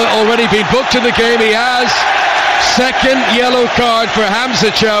has already been booked in the game. He has. Second yellow card for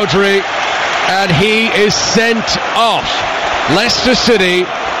Hamza Chowdhury, and he is sent off. Leicester City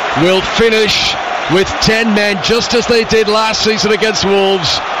will finish with 10 men, just as they did last season against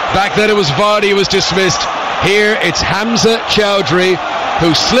Wolves. Back then it was Vardy who was dismissed. Here it's Hamza Chowdhury,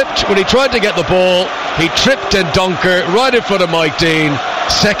 who slipped when he tried to get the ball. He tripped and Donker right in front of Mike Dean.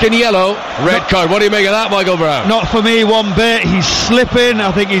 Second yellow, red card. What do you make of that, Michael Brown? Not for me one bit. He's slipping.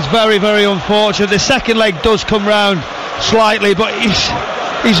 I think he's very, very unfortunate. The second leg does come round slightly, but he's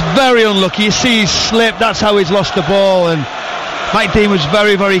very unlucky. You see he's slipped. That's how he's lost the ball, and Mike Dean was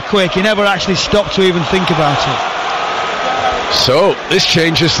very, very quick. He never actually stopped to even think about it. So this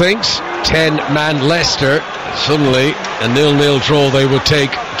changes things. 10-man Leicester. Suddenly a 0-0 draw they would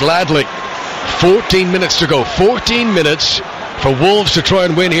take gladly. 14 minutes to go. 14 minutes for Wolves to try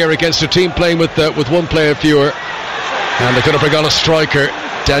and win here against a team playing with one player fewer, and they're going to bring on a striker,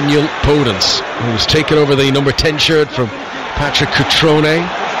 Daniel Podence, who's taken over the number 10 shirt from Patrick Cutrone.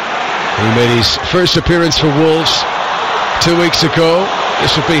 He made his first appearance for Wolves 2 weeks ago.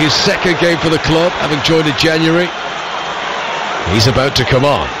 This will be his second game for the club, having joined in January. He's about to come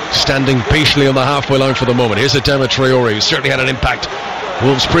on, standing patiently on the halfway line for the moment. Here's Adama Traore, who certainly had an impact.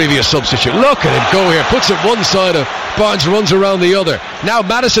 Wolves' previous substitute. Look at him go here. Puts it one side of Barnes, runs around the other. Now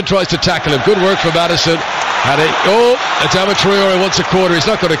Maddison tries to tackle him. Good work for Maddison. Adama Traore wants a quarter. He's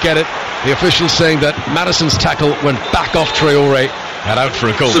not going to get it. The officials saying that Maddison's tackle went back off Traore and out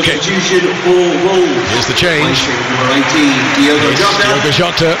for a goal kick. Here's the change. Diogo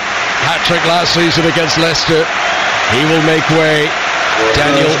Jota. Hat-trick last season against Leicester. He will make way.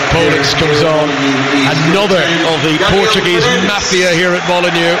 Daniel Podence comes on. Another of the Portuguese mafia here at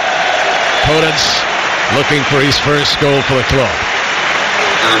Molineux. Podence looking for his first goal for the club.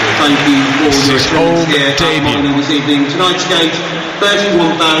 And thank you for your attendance here at Molineux this evening. Tonight's gate,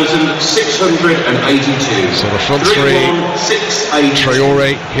 31,682. So the front three,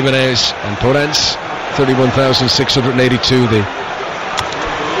 Traore, Jimenez and Podence. 31,682 the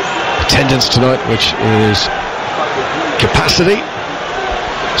attendance tonight, which is capacity.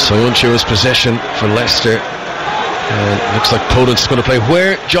 Soyuncu has possession for Leicester Looks like Poland's going to play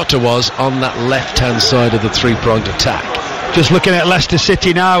where Jota was, on that left-hand side of the three-pronged attack. Just looking at Leicester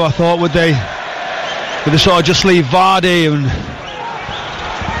City now, I thought would they sort of just leave Vardy and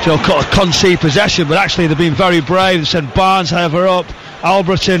concede possession, but actually they've been very brave. They sent Barnes however up,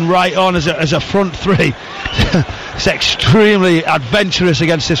 Alberton right on as a front three. It's extremely adventurous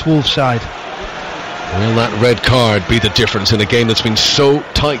against this Wolves side. Will that red card be the difference in a game that's been so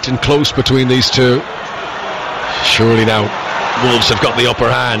tight and close between these two? Surely now Wolves have got the upper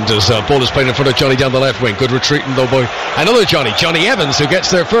hand as ball is played in front of Johnny down the left wing. Good retreating though by another Johnny Evans, who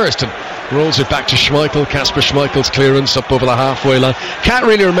gets there first and rolls it back to Schmeichel. Kasper Schmeichel's clearance up over the halfway line. Can't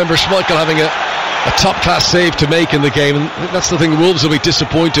really remember Schmeichel having a top class save to make in the game, and that's the thing Wolves will be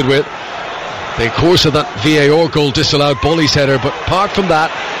disappointed with. They of course had that VAR goal disallowed Bolly's header, but apart from that,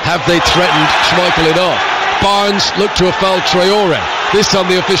 have they threatened Schmeichel enough? Barnes looked to have fouled Traore. This time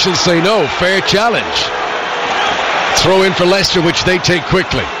the officials say no, fair challenge. Throw in for Leicester, which they take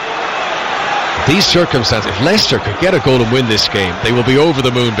quickly. These circumstances, if Leicester could get a goal and win this game, they will be over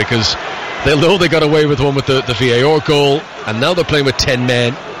the moon, because they'll know they got away with one with the VAR goal, and now they're playing with 10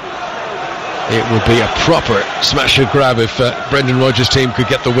 men. It would be a proper smash and grab if Brendan Rodgers' team could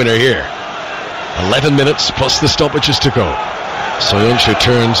get the winner here. 11 minutes plus the stoppages to go. Soyuncu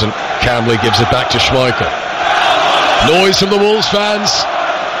turns and calmly gives it back to Schmeichel. Noise from the Wolves fans.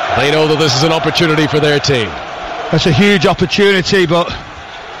 They know that this is an opportunity for their team. That's a huge opportunity, but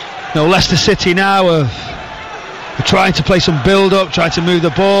Leicester City now are trying to play some build-up, trying to move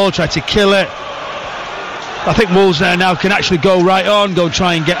the ball, try to kill it. I think Wolves there now can actually go right on, go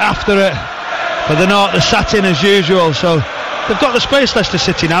try and get after it, but they're not. They're sat in as usual, so they've got the space, Leicester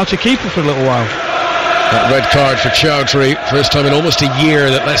City, now to keep it for a little while. That red card for Chowdhury, first time in almost a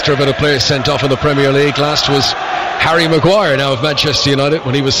year that Leicester have had a player sent off in the Premier League. Last was Harry Maguire, now of Manchester United,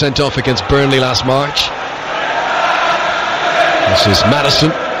 when he was sent off against Burnley last March. This is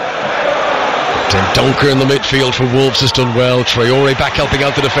Maddison. Then Donker in the midfield for Wolves has done well. Traore back helping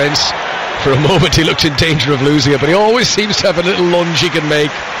out the defence. For a moment he looked in danger of losing it, but he always seems to have a little lunge he can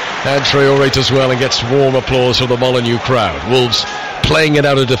make. And Traore does well and gets warm applause from the Molineux crowd. Wolves playing it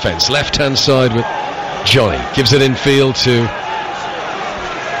out of defence. Left hand side with Johnny. Gives it infield to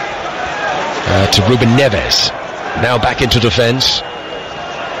Ruben Neves. Now back into defence.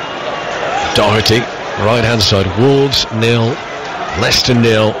 Doherty, right hand side. Wolves 0, Leicester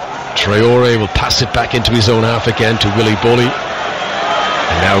 0. Traore will pass it back into his own half again to Willy Bolly.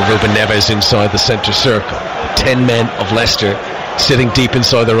 And now Ruben Neves inside the centre circle. 10 men of Leicester sitting deep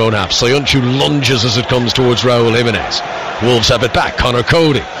inside their own half. Soyuncu lunges as it comes towards Raúl Jiménez. Wolves have it back. Connor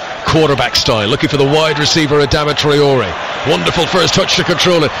Cody, quarterback style, looking for the wide receiver Adama Traore. Wonderful first touch to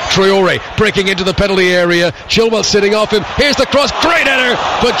control it. Traore breaking into the penalty area. Chilwell sitting off him. Here's the cross. Great header,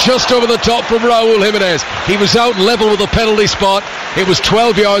 but just over the top from Raúl Jiménez. He was out level with the penalty spot. It was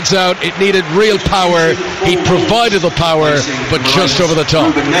 12 yards out. It needed real power. He provided the power, but just over the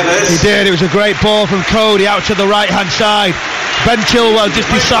top. He did. It was a great ball from Cody out to the right hand side. Ben Chilwell just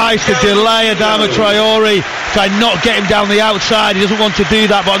decides to delay Adama Traore, try not get him down the outside. He doesn't want to do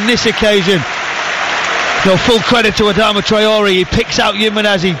that, but on this occasion, full credit to Adama Traore. He picks out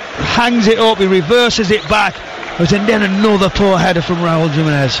Jimenez, he hangs it up, he reverses it back. There's then another poor header from Raúl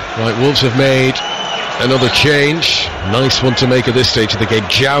Jiménez. Right, Wolves have made another change. Nice one to make at this stage of the game.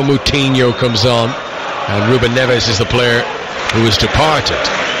 João Moutinho comes on, and Ruben Neves is the player who has departed.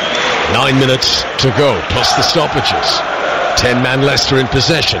 9 minutes to go, plus the stoppages. 10-man Leicester in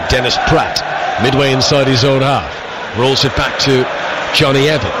possession. Dennis Pratt, midway inside his own half, rolls it back to Johnny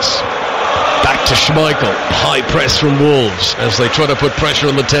Evans. Back to Schmeichel. High press from Wolves as they try to put pressure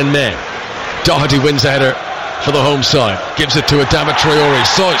on the 10 men. Doherty wins the header for the home side. Gives it to Adama Traore.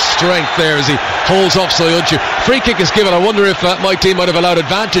 Such strength there as he holds off Soyuncu. Free kick is given. I wonder if my team might have allowed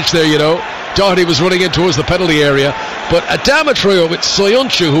advantage there, Doherty was running in towards the penalty area, but Adama Traore with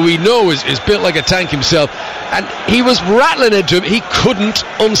Soyuncu, who we know is built like a tank himself, and he was rattling into him. He couldn't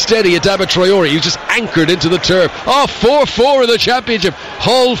unsteady Adama Traore. He was just anchored into the turf. 4-4 in the Championship.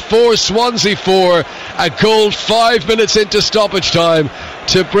 Hull 4, Swansea 4. A goal 5 minutes into stoppage time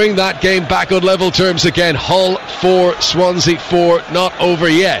to bring that game back on level terms again. Hull 4, Swansea 4. Not over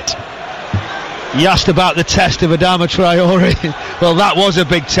yet. You asked about the test of Adama Traore. Well, that was a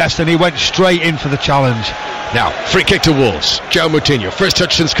big test, and he went straight in for the challenge. Now, free kick to Wolves. João Moutinho, first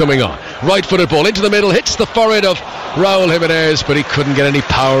touch since coming on. Right-footed ball into the middle, hits the forehead of Raúl Jiménez, but he couldn't get any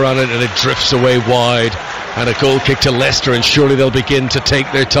power on it, and it drifts away wide. And a goal kick to Leicester, and surely they'll begin to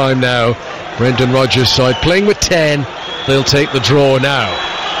take their time now. Brendan Rodgers' side playing with 10. They'll take the draw now.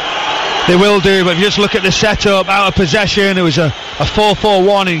 They will do, but if you just look at the setup, out of possession, it was a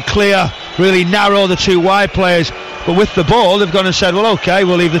 4-4-1 in clear, really narrow, the two wide players. But with the ball, they've gone and said, well, OK,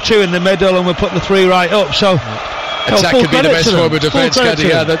 we'll leave the 2 in the middle and we'll put the 3 right up. So attack could be the best form of defence, can't it?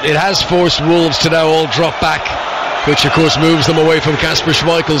 Yeah, it has forced Wolves to now all drop back, which of course moves them away from Kasper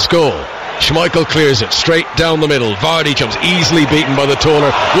Schmeichel's goal. Schmeichel clears it straight down the middle. Vardy jumps, easily beaten by the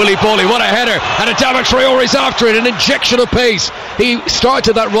taller Willy Boly. What a header! And Adama Traore's after it, an injection of pace. He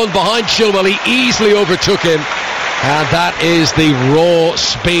started that run behind Chilwell, he easily overtook him, and that is the raw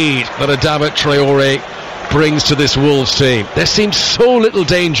speed that Adama Traore brings to this Wolves team. There seemed so little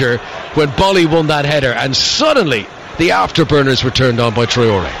danger when Boly won that header, and suddenly the afterburners were turned on by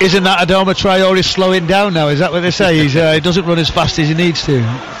Traore. Isn't that Adama Traore slowing down now? Is that what they say? He doesn't run as fast as he needs to.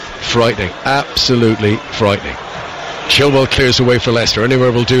 Frightening, absolutely frightening. Chilwell clears away for Leicester.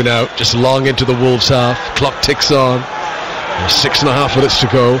 Anywhere will do now. Just long into the Wolves half. Clock ticks on. There's 6.5 minutes to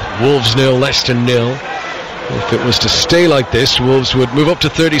go. Wolves 0, Leicester 0. If it was to stay like this, Wolves would move up to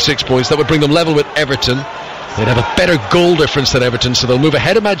 36 points. That would bring them level with Everton. They'd have a better goal difference than Everton, so they'll move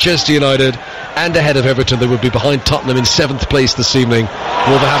ahead of Manchester United and ahead of Everton. They would be behind Tottenham in 7th place this evening.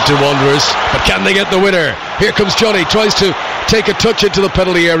 Wolverhampton Wanderers, but can they get the winner? Here comes Johnny, tries to take a touch into the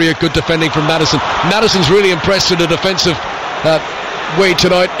penalty area. Good defending from Maddison. Maddison's really impressed in the defensive way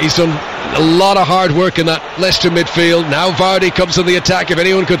tonight. He's done a lot of hard work in that Leicester midfield. Now Vardy comes on the attack. If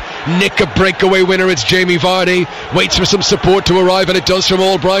anyone could nick a breakaway winner, it's Jamie Vardy. Waits for some support to arrive, and it does from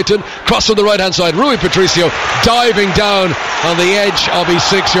Albrighton. Cross on the right hand side. Rui Patricio diving down on the edge of his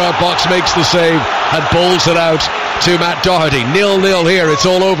 6-yard box, makes the save and bowls it out to Matt Doherty. 0-0 here. It's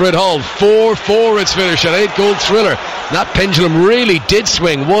all over at Hull. 4-4 it's finished. An 8-goal thriller. That pendulum really did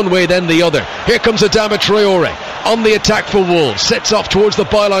swing one way then the other. Here comes Adama Traore on the attack for Wolves. Sets off towards the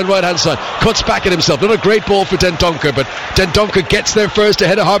byline right hand side. Cuts back at himself. Not a great ball for Dendoncker, but Dendoncker gets there first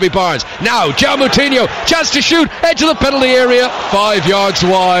ahead of Harvey Barnes. Now João Moutinho, chance to shoot, edge of the penalty area, 5 yards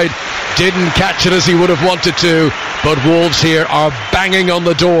wide. Didn't catch it as he would have wanted to, but Wolves here are banging on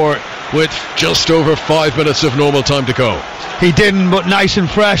the door with just over 5 minutes of normal time to go. He didn't, but nice and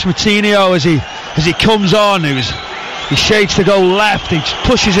fresh. Moutinho, as he comes on, he shakes to go left, he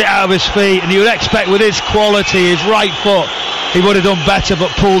pushes it out of his feet, and you would expect with his quality, his right foot, he would have done better, but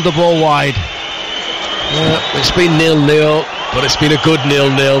pulled the ball wide. It's been 0-0, but it's been a good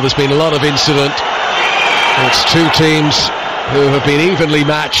 0-0. There's been a lot of incident. It's two teams who have been evenly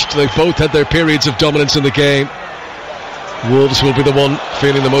matched. They've both had their periods of dominance in the game. Wolves will be the one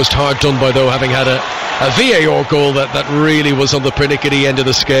feeling the most hard done by, though, having had a VAR goal that really was on the pernickety end of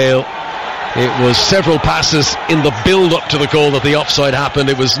the scale. It was several passes in the build-up to the goal that the offside happened.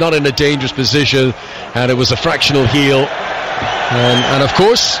 It was not in a dangerous position, and it was a fractional heel. And of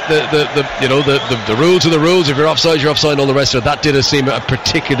course, the rules are the rules. If you're offside, you're offside, and all the rest of it. That did seem a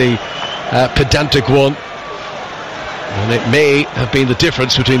particularly pedantic one. And it may have been the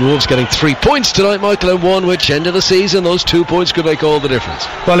difference between Wolves getting 3 points tonight, Michael, and 1, which end of the season, those 2 points could make all the difference.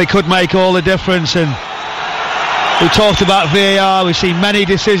 Well, it could make all the difference, and we talked about VAR. We've seen many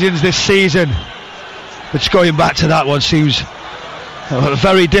decisions this season, but just going back to that one seems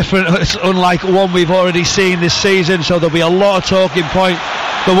very different. It's unlike one we've already seen this season, so there'll be a lot of talking point.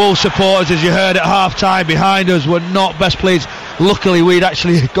 The Wolves supporters, as you heard at half time behind us, were not best pleased. Luckily we'd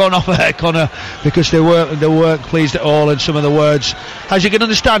actually gone off ahead, Connor, because they weren't pleased at all in some of the words. As you can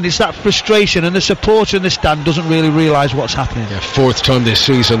understand, it's that frustration, and the supporter in the stand doesn't really realise what's happening. Yeah, 4th time this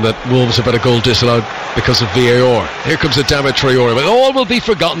season that Wolves have had a goal disallowed because of VAR. Here comes Adama Traore, but all will be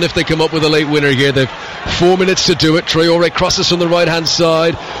forgotten if they come up with a late winner here. They've 4 minutes to do it. Traore crosses from the right hand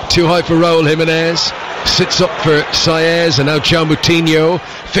side, too high for Raul Jimenez, sits up for Saez, and now João Moutinho,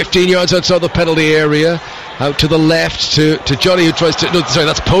 15 yards outside the penalty area. Out to the left to Johnny, who tries to... No, sorry,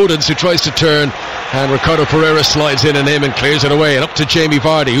 that's Podence, who tries to turn. And Ricardo Pereira slides in on him and clears it away. And up to Jamie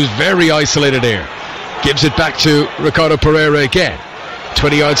Vardy, who's very isolated here. Gives it back to Ricardo Pereira again.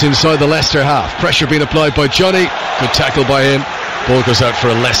 20 yards inside the Leicester half. Pressure being applied by Johnny. Good tackle by him. Ball goes out for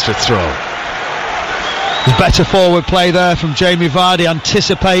a Leicester throw. There's better forward play there from Jamie Vardy,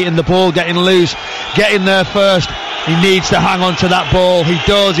 anticipating the ball getting loose, getting there first. He needs to hang on to that ball. He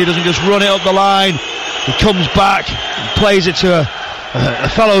does. He doesn't just run it up the line. He comes back, plays it to a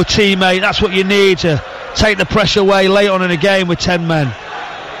fellow teammate. That's what you need to take the pressure away late on in a game with 10 men.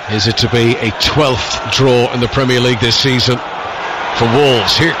 Is it to be a 12th draw in the Premier League this season for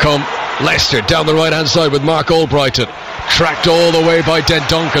Wolves? Here come Leicester down the right hand side with Mark Albrighton, tracked all the way by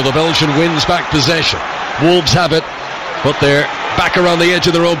Dendoncker. The Belgian wins back possession. Wolves have it, but they're back around the edge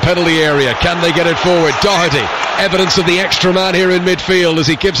of their own penalty area. Can they get it forward? Doherty, evidence of the extra man here in midfield as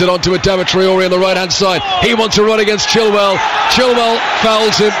he gives it on to Adama Traore on the right hand side. He wants to run against Chilwell. Chilwell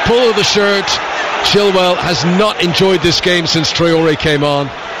fouls him, pull of the shirt. Chilwell has not enjoyed this game since Traore came on,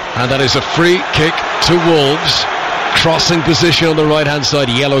 and that is a free kick to Wolves. Crossing position on the right hand side,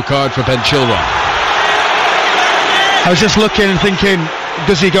 yellow card for Ben Chilwell. I was just looking and thinking,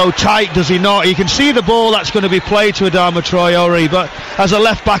 does he go tight, does he not? You can see the ball that's going to be played to Adama Traore, but as a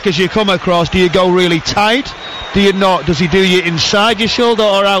left back, as you come across, do you go really tight? Do you not? Does he do you inside your shoulder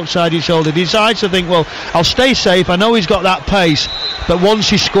or outside your shoulder? He decides to think, well, I'll stay safe, I know he's got that pace, but once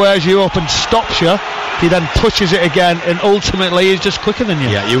he squares you up and stops you, he then pushes it again, and ultimately he's just quicker than you.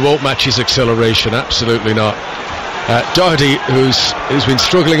 Yeah, you won't match his acceleration, absolutely not. Doherty, who's been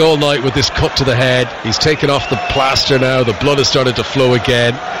struggling all night with this cut to the head, he's taken off the plaster now, the blood has started to flow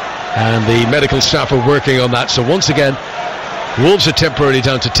again, and the medical staff are working on that. So once again, Wolves are temporarily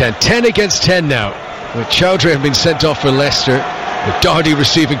down to 10 against 10 now, with Chowdhury have been sent off for Leicester, with Doherty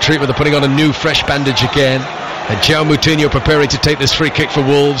receiving treatment. They're putting on a new fresh bandage again, and João Moutinho preparing to take this free kick for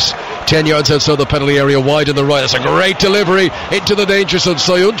Wolves, 10 yards outside the penalty area, wide on the right. That's a great delivery into the danger zone.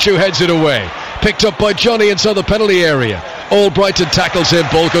 Soyuncu heads it away, picked up by Johnny inside the penalty area. Albrighton tackles him,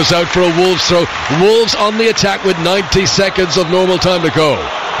 ball goes out for a Wolves throw. Wolves on the attack with 90 seconds of normal time to go.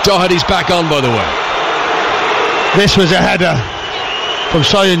 Doherty's back on, by the way. This was a header from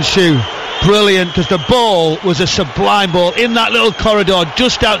Soyuncu. Brilliant, because the ball was a sublime ball in that little corridor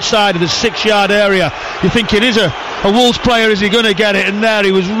just outside of the 6-yard area. You're thinking, is a Wolves player, is he going to get it? And there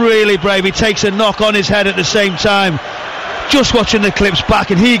he was really brave. He takes a knock on his head at the same time. Just watching the clips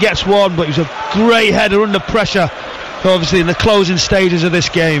back, and he gets one, but it was a great header under pressure, obviously in the closing stages of this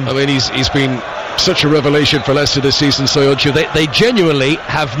game. I mean, he's been such a revelation for Leicester this season, Soyuncu. They genuinely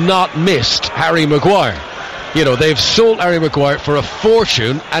have not missed Harry Maguire. You know, they've sold Harry Maguire for a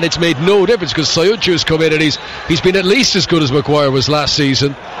fortune, and it's made no difference, because Soyuncu has come in and he's been at least as good as Maguire was last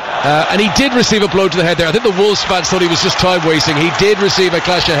season. And he did receive a blow to the head there. I think the Wolves fans thought he was just time wasting. He did receive a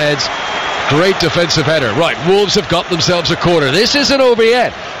clash of heads. Great defensive header. Right, Wolves have got themselves a corner. This isn't over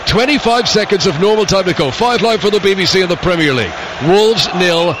yet. 25 seconds of normal time to go. 5 live for the BBC in the Premier League. Wolves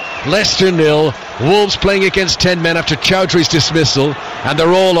 0, Leicester 0. Wolves playing against 10 men after Chowdhury's dismissal, and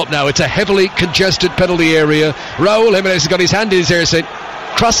they're all up now. It's a heavily congested penalty area. Raúl Jiménez has got his hand in his ear saying,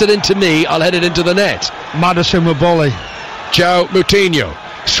 cross it into me, I'll head it into the net. Maddison with volley. João Moutinho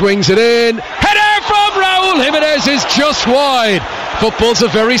swings it in. Header from Raúl Jiménez is just wide. Football's a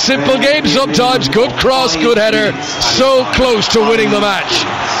very simple game sometimes. Good cross, good header. So close to winning the match.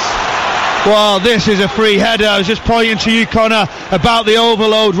 Well, this is a free header. I was just pointing to you, Connor, about the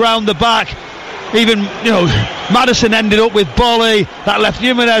overload round the back. Even, you know, Maddison ended up with volley. That left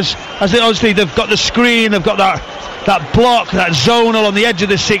Jimenez, as obviously they've got the screen, they've got that block, that zonal on the edge of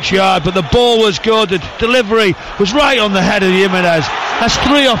the 6-yard, but the ball was good, the delivery was right on the head of Jimenez. That's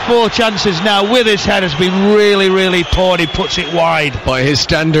 3 or 4 chances now with his head. Has been really, really poor, and he puts it wide. By his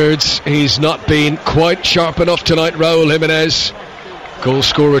standards, he's not been quite sharp enough tonight, Raúl Jiménez. Goal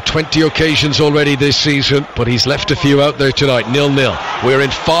scorer 20 occasions already this season, but he's left a few out there tonight. 0-0. We're in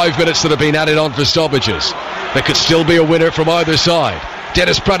 5 minutes that have been added on for stoppages. There could still be a winner from either side.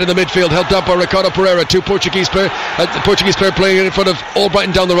 Dennis Pratt in the midfield, helped out by Ricardo Pereira. The Portuguese player playing in front of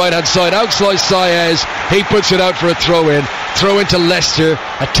Albrighton down the right hand side. Outslice Saez, he puts it out for a throw in to Leicester,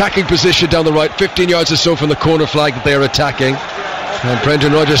 attacking position down the right, 15 yards or so from the corner flag that they're attacking. And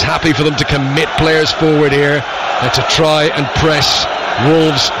Brendan Rodgers happy for them to commit players forward here and to try and press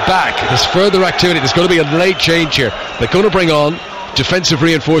Wolves back. There's further activity. There's going to be a late change here. They're going to bring on defensive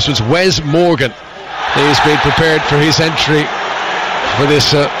reinforcements. Wes Morgan is being prepared for his entry for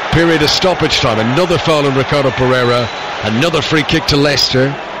this period of stoppage time. Another foul on Ricardo Pereira. Another free kick to Leicester.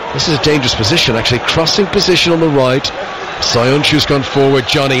 This is a dangerous position, actually. Crossing position on the right. Soyuncu's gone forward.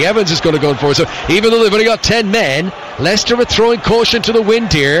 Johnny Evans is going to go forward. So even though they've only got 10 men, Leicester are throwing caution to the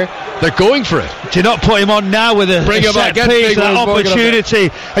wind here. They're going for it. Do not put him on now with a set piece, that opportunity.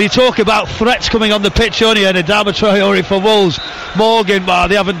 And you talk about threats coming on the pitch, only and Adama Traore for Wolves. Morgan,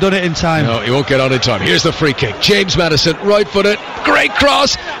 they haven't done it in time. No, he won't get on in time. Here's the free kick. James Maddison, right footed, great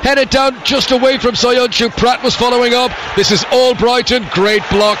cross, headed down just away from Soyuncu. Pratt was following up. This is Albrighton, great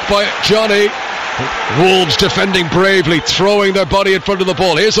block by Johnny. Wolves defending bravely, throwing their body in front of the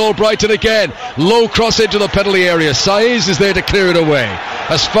ball. Here's Albrighton again, low cross into the penalty area. Saez is there to clear it away.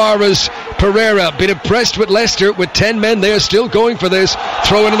 As far as Pereira, been impressed with Leicester with 10 men there, still going for this.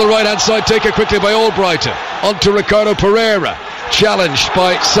 Throw in on the right hand side, taken quickly by Albrighton. Onto Ricardo Pereira, challenged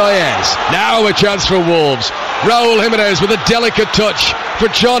by Saez. Now a chance for Wolves. Raúl Jiménez with a delicate touch for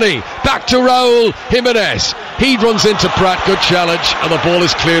Johnny. Back to Raul Jimenez. He runs into Pratt. Good challenge, and the ball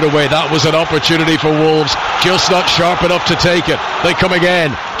is cleared away. That was an opportunity for Wolves, just not sharp enough to take it. They come again.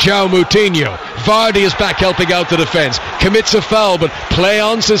 João Moutinho. Vardy is back helping out the defence. Commits a foul, but play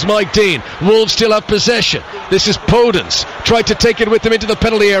on, says Mike Dean. Wolves still have possession. This is Podence. Tried to take it with him into the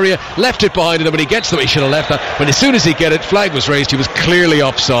penalty area. Left it behind him, and when he gets them, he should have left that. But as soon as he get it, flag was raised. He was clearly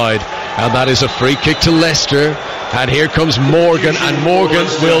offside. And that is a free kick to Leicester. And here comes Morgan, and Morgan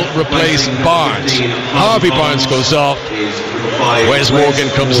will replace Barnes. Harvey Barnes goes off. Wes Morgan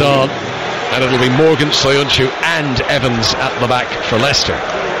comes on. And it'll be Morgan, Soyuncu and Evans at the back for Leicester.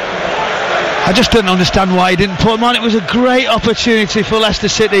 I just didn't understand why he didn't put him on. It was a great opportunity for Leicester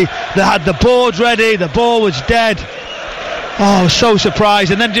City. They had the boards ready, the ball was dead. Oh, I was so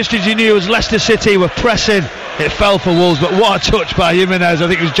surprised. And then just as you knew, as Leicester City were pressing, it fell for Wolves. But what a touch by Jimenez. I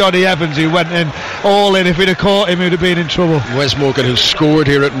think it was Johnny Evans who went in all in. If he'd have caught him, he would have been in trouble. Wes Morgan, who scored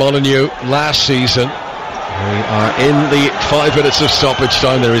here at Molineux last season. We are in the 5 minutes of stoppage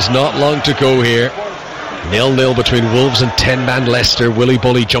time. There is not long to go here. 0-0 between Wolves and 10-man Leicester. Willy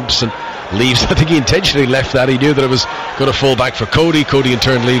Bully jumps and leaves. I think he intentionally left that. He knew that it was going to fall back for Cody. Cody in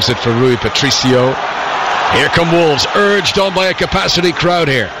turn leaves it for Rui Patricio. Here come Wolves, urged on by a capacity crowd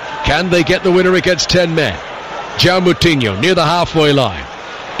here. Can they get the winner against 10 men? João Moutinho near the halfway line.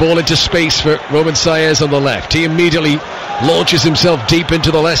 Ball into space for Roman Saez on the left. He immediately launches himself deep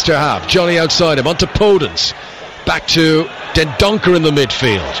into the Leicester half. Johnny outside him, onto Podence. Back to Dendoncker in the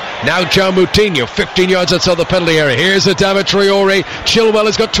midfield. Now João Moutinho, 15 yards outside the penalty area. Here's Adama Traore. Chilwell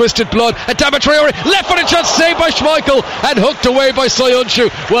has got twisted blood. Adama Traore, left-footed shot saved by Schmeichel and hooked away by Soyuncu.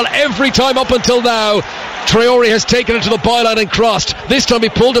 Well, every time up until now, Traore has taken it to the byline and crossed. This time he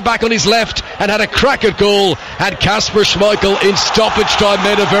pulled it back on his left and had a crack at goal. And Kasper Schmeichel in stoppage time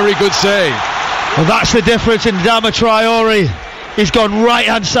made a very good save. Well, that's the difference in Adama Traore. He's gone right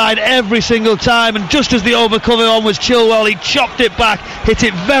hand side every single time, and just as the overcoming on was Chilwell, he chopped it back, hit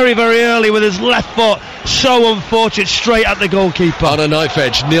it very, very early with his left foot. So unfortunate, straight at the goalkeeper. On a knife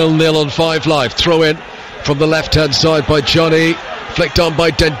edge, 0-0 on 5 Live. Throw in from the left hand side by Johnny. Flicked on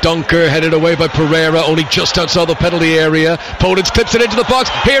by Dendoncker, headed away by Pereira, only just outside the penalty area. Podence clips it into the box.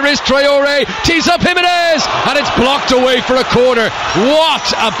 Here is Traore, tees up Jimenez, and it's blocked away for a corner.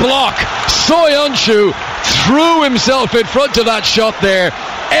 What a block! Soyuncu threw himself in front of that shot there.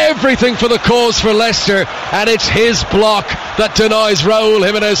 Everything for the cause for Leicester, and it's his block that denies Raul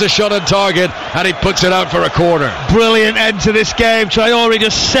Jimenez a shot on target, and he puts it out for a corner. Brilliant end to this game. Traore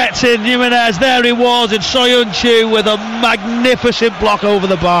just sets in Jimenez. There he was, and Soyuncu with a magnificent block over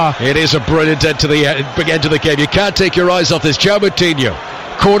the bar. It is a brilliant end to the game. You can't take your eyes off this. João Moutinho.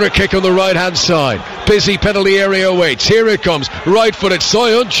 Corner kick on the right hand side. Busy penalty area awaits. Here it comes. Right footed.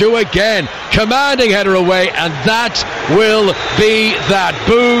 Soyuncu again. Commanding header away, and that will be that.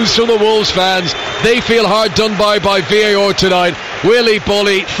 Boos from the Wolves fans. They feel hard done by VAR tonight. Willy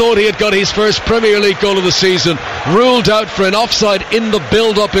Bully thought he had got his first Premier League goal of the season. Ruled out for an offside in the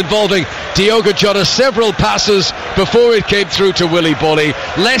build-up involving Diogo Jota. Several passes before it came through to Willy Bully.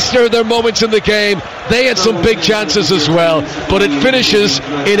 Leicester, their moments in the game, they had some big chances as well, but it finishes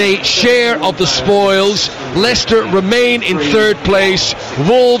in a share of the spoils. Leicester remain in 3rd place.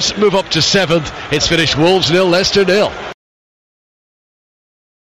 Wolves move up to 7th. It's finished Wolves 0, Leicester 0.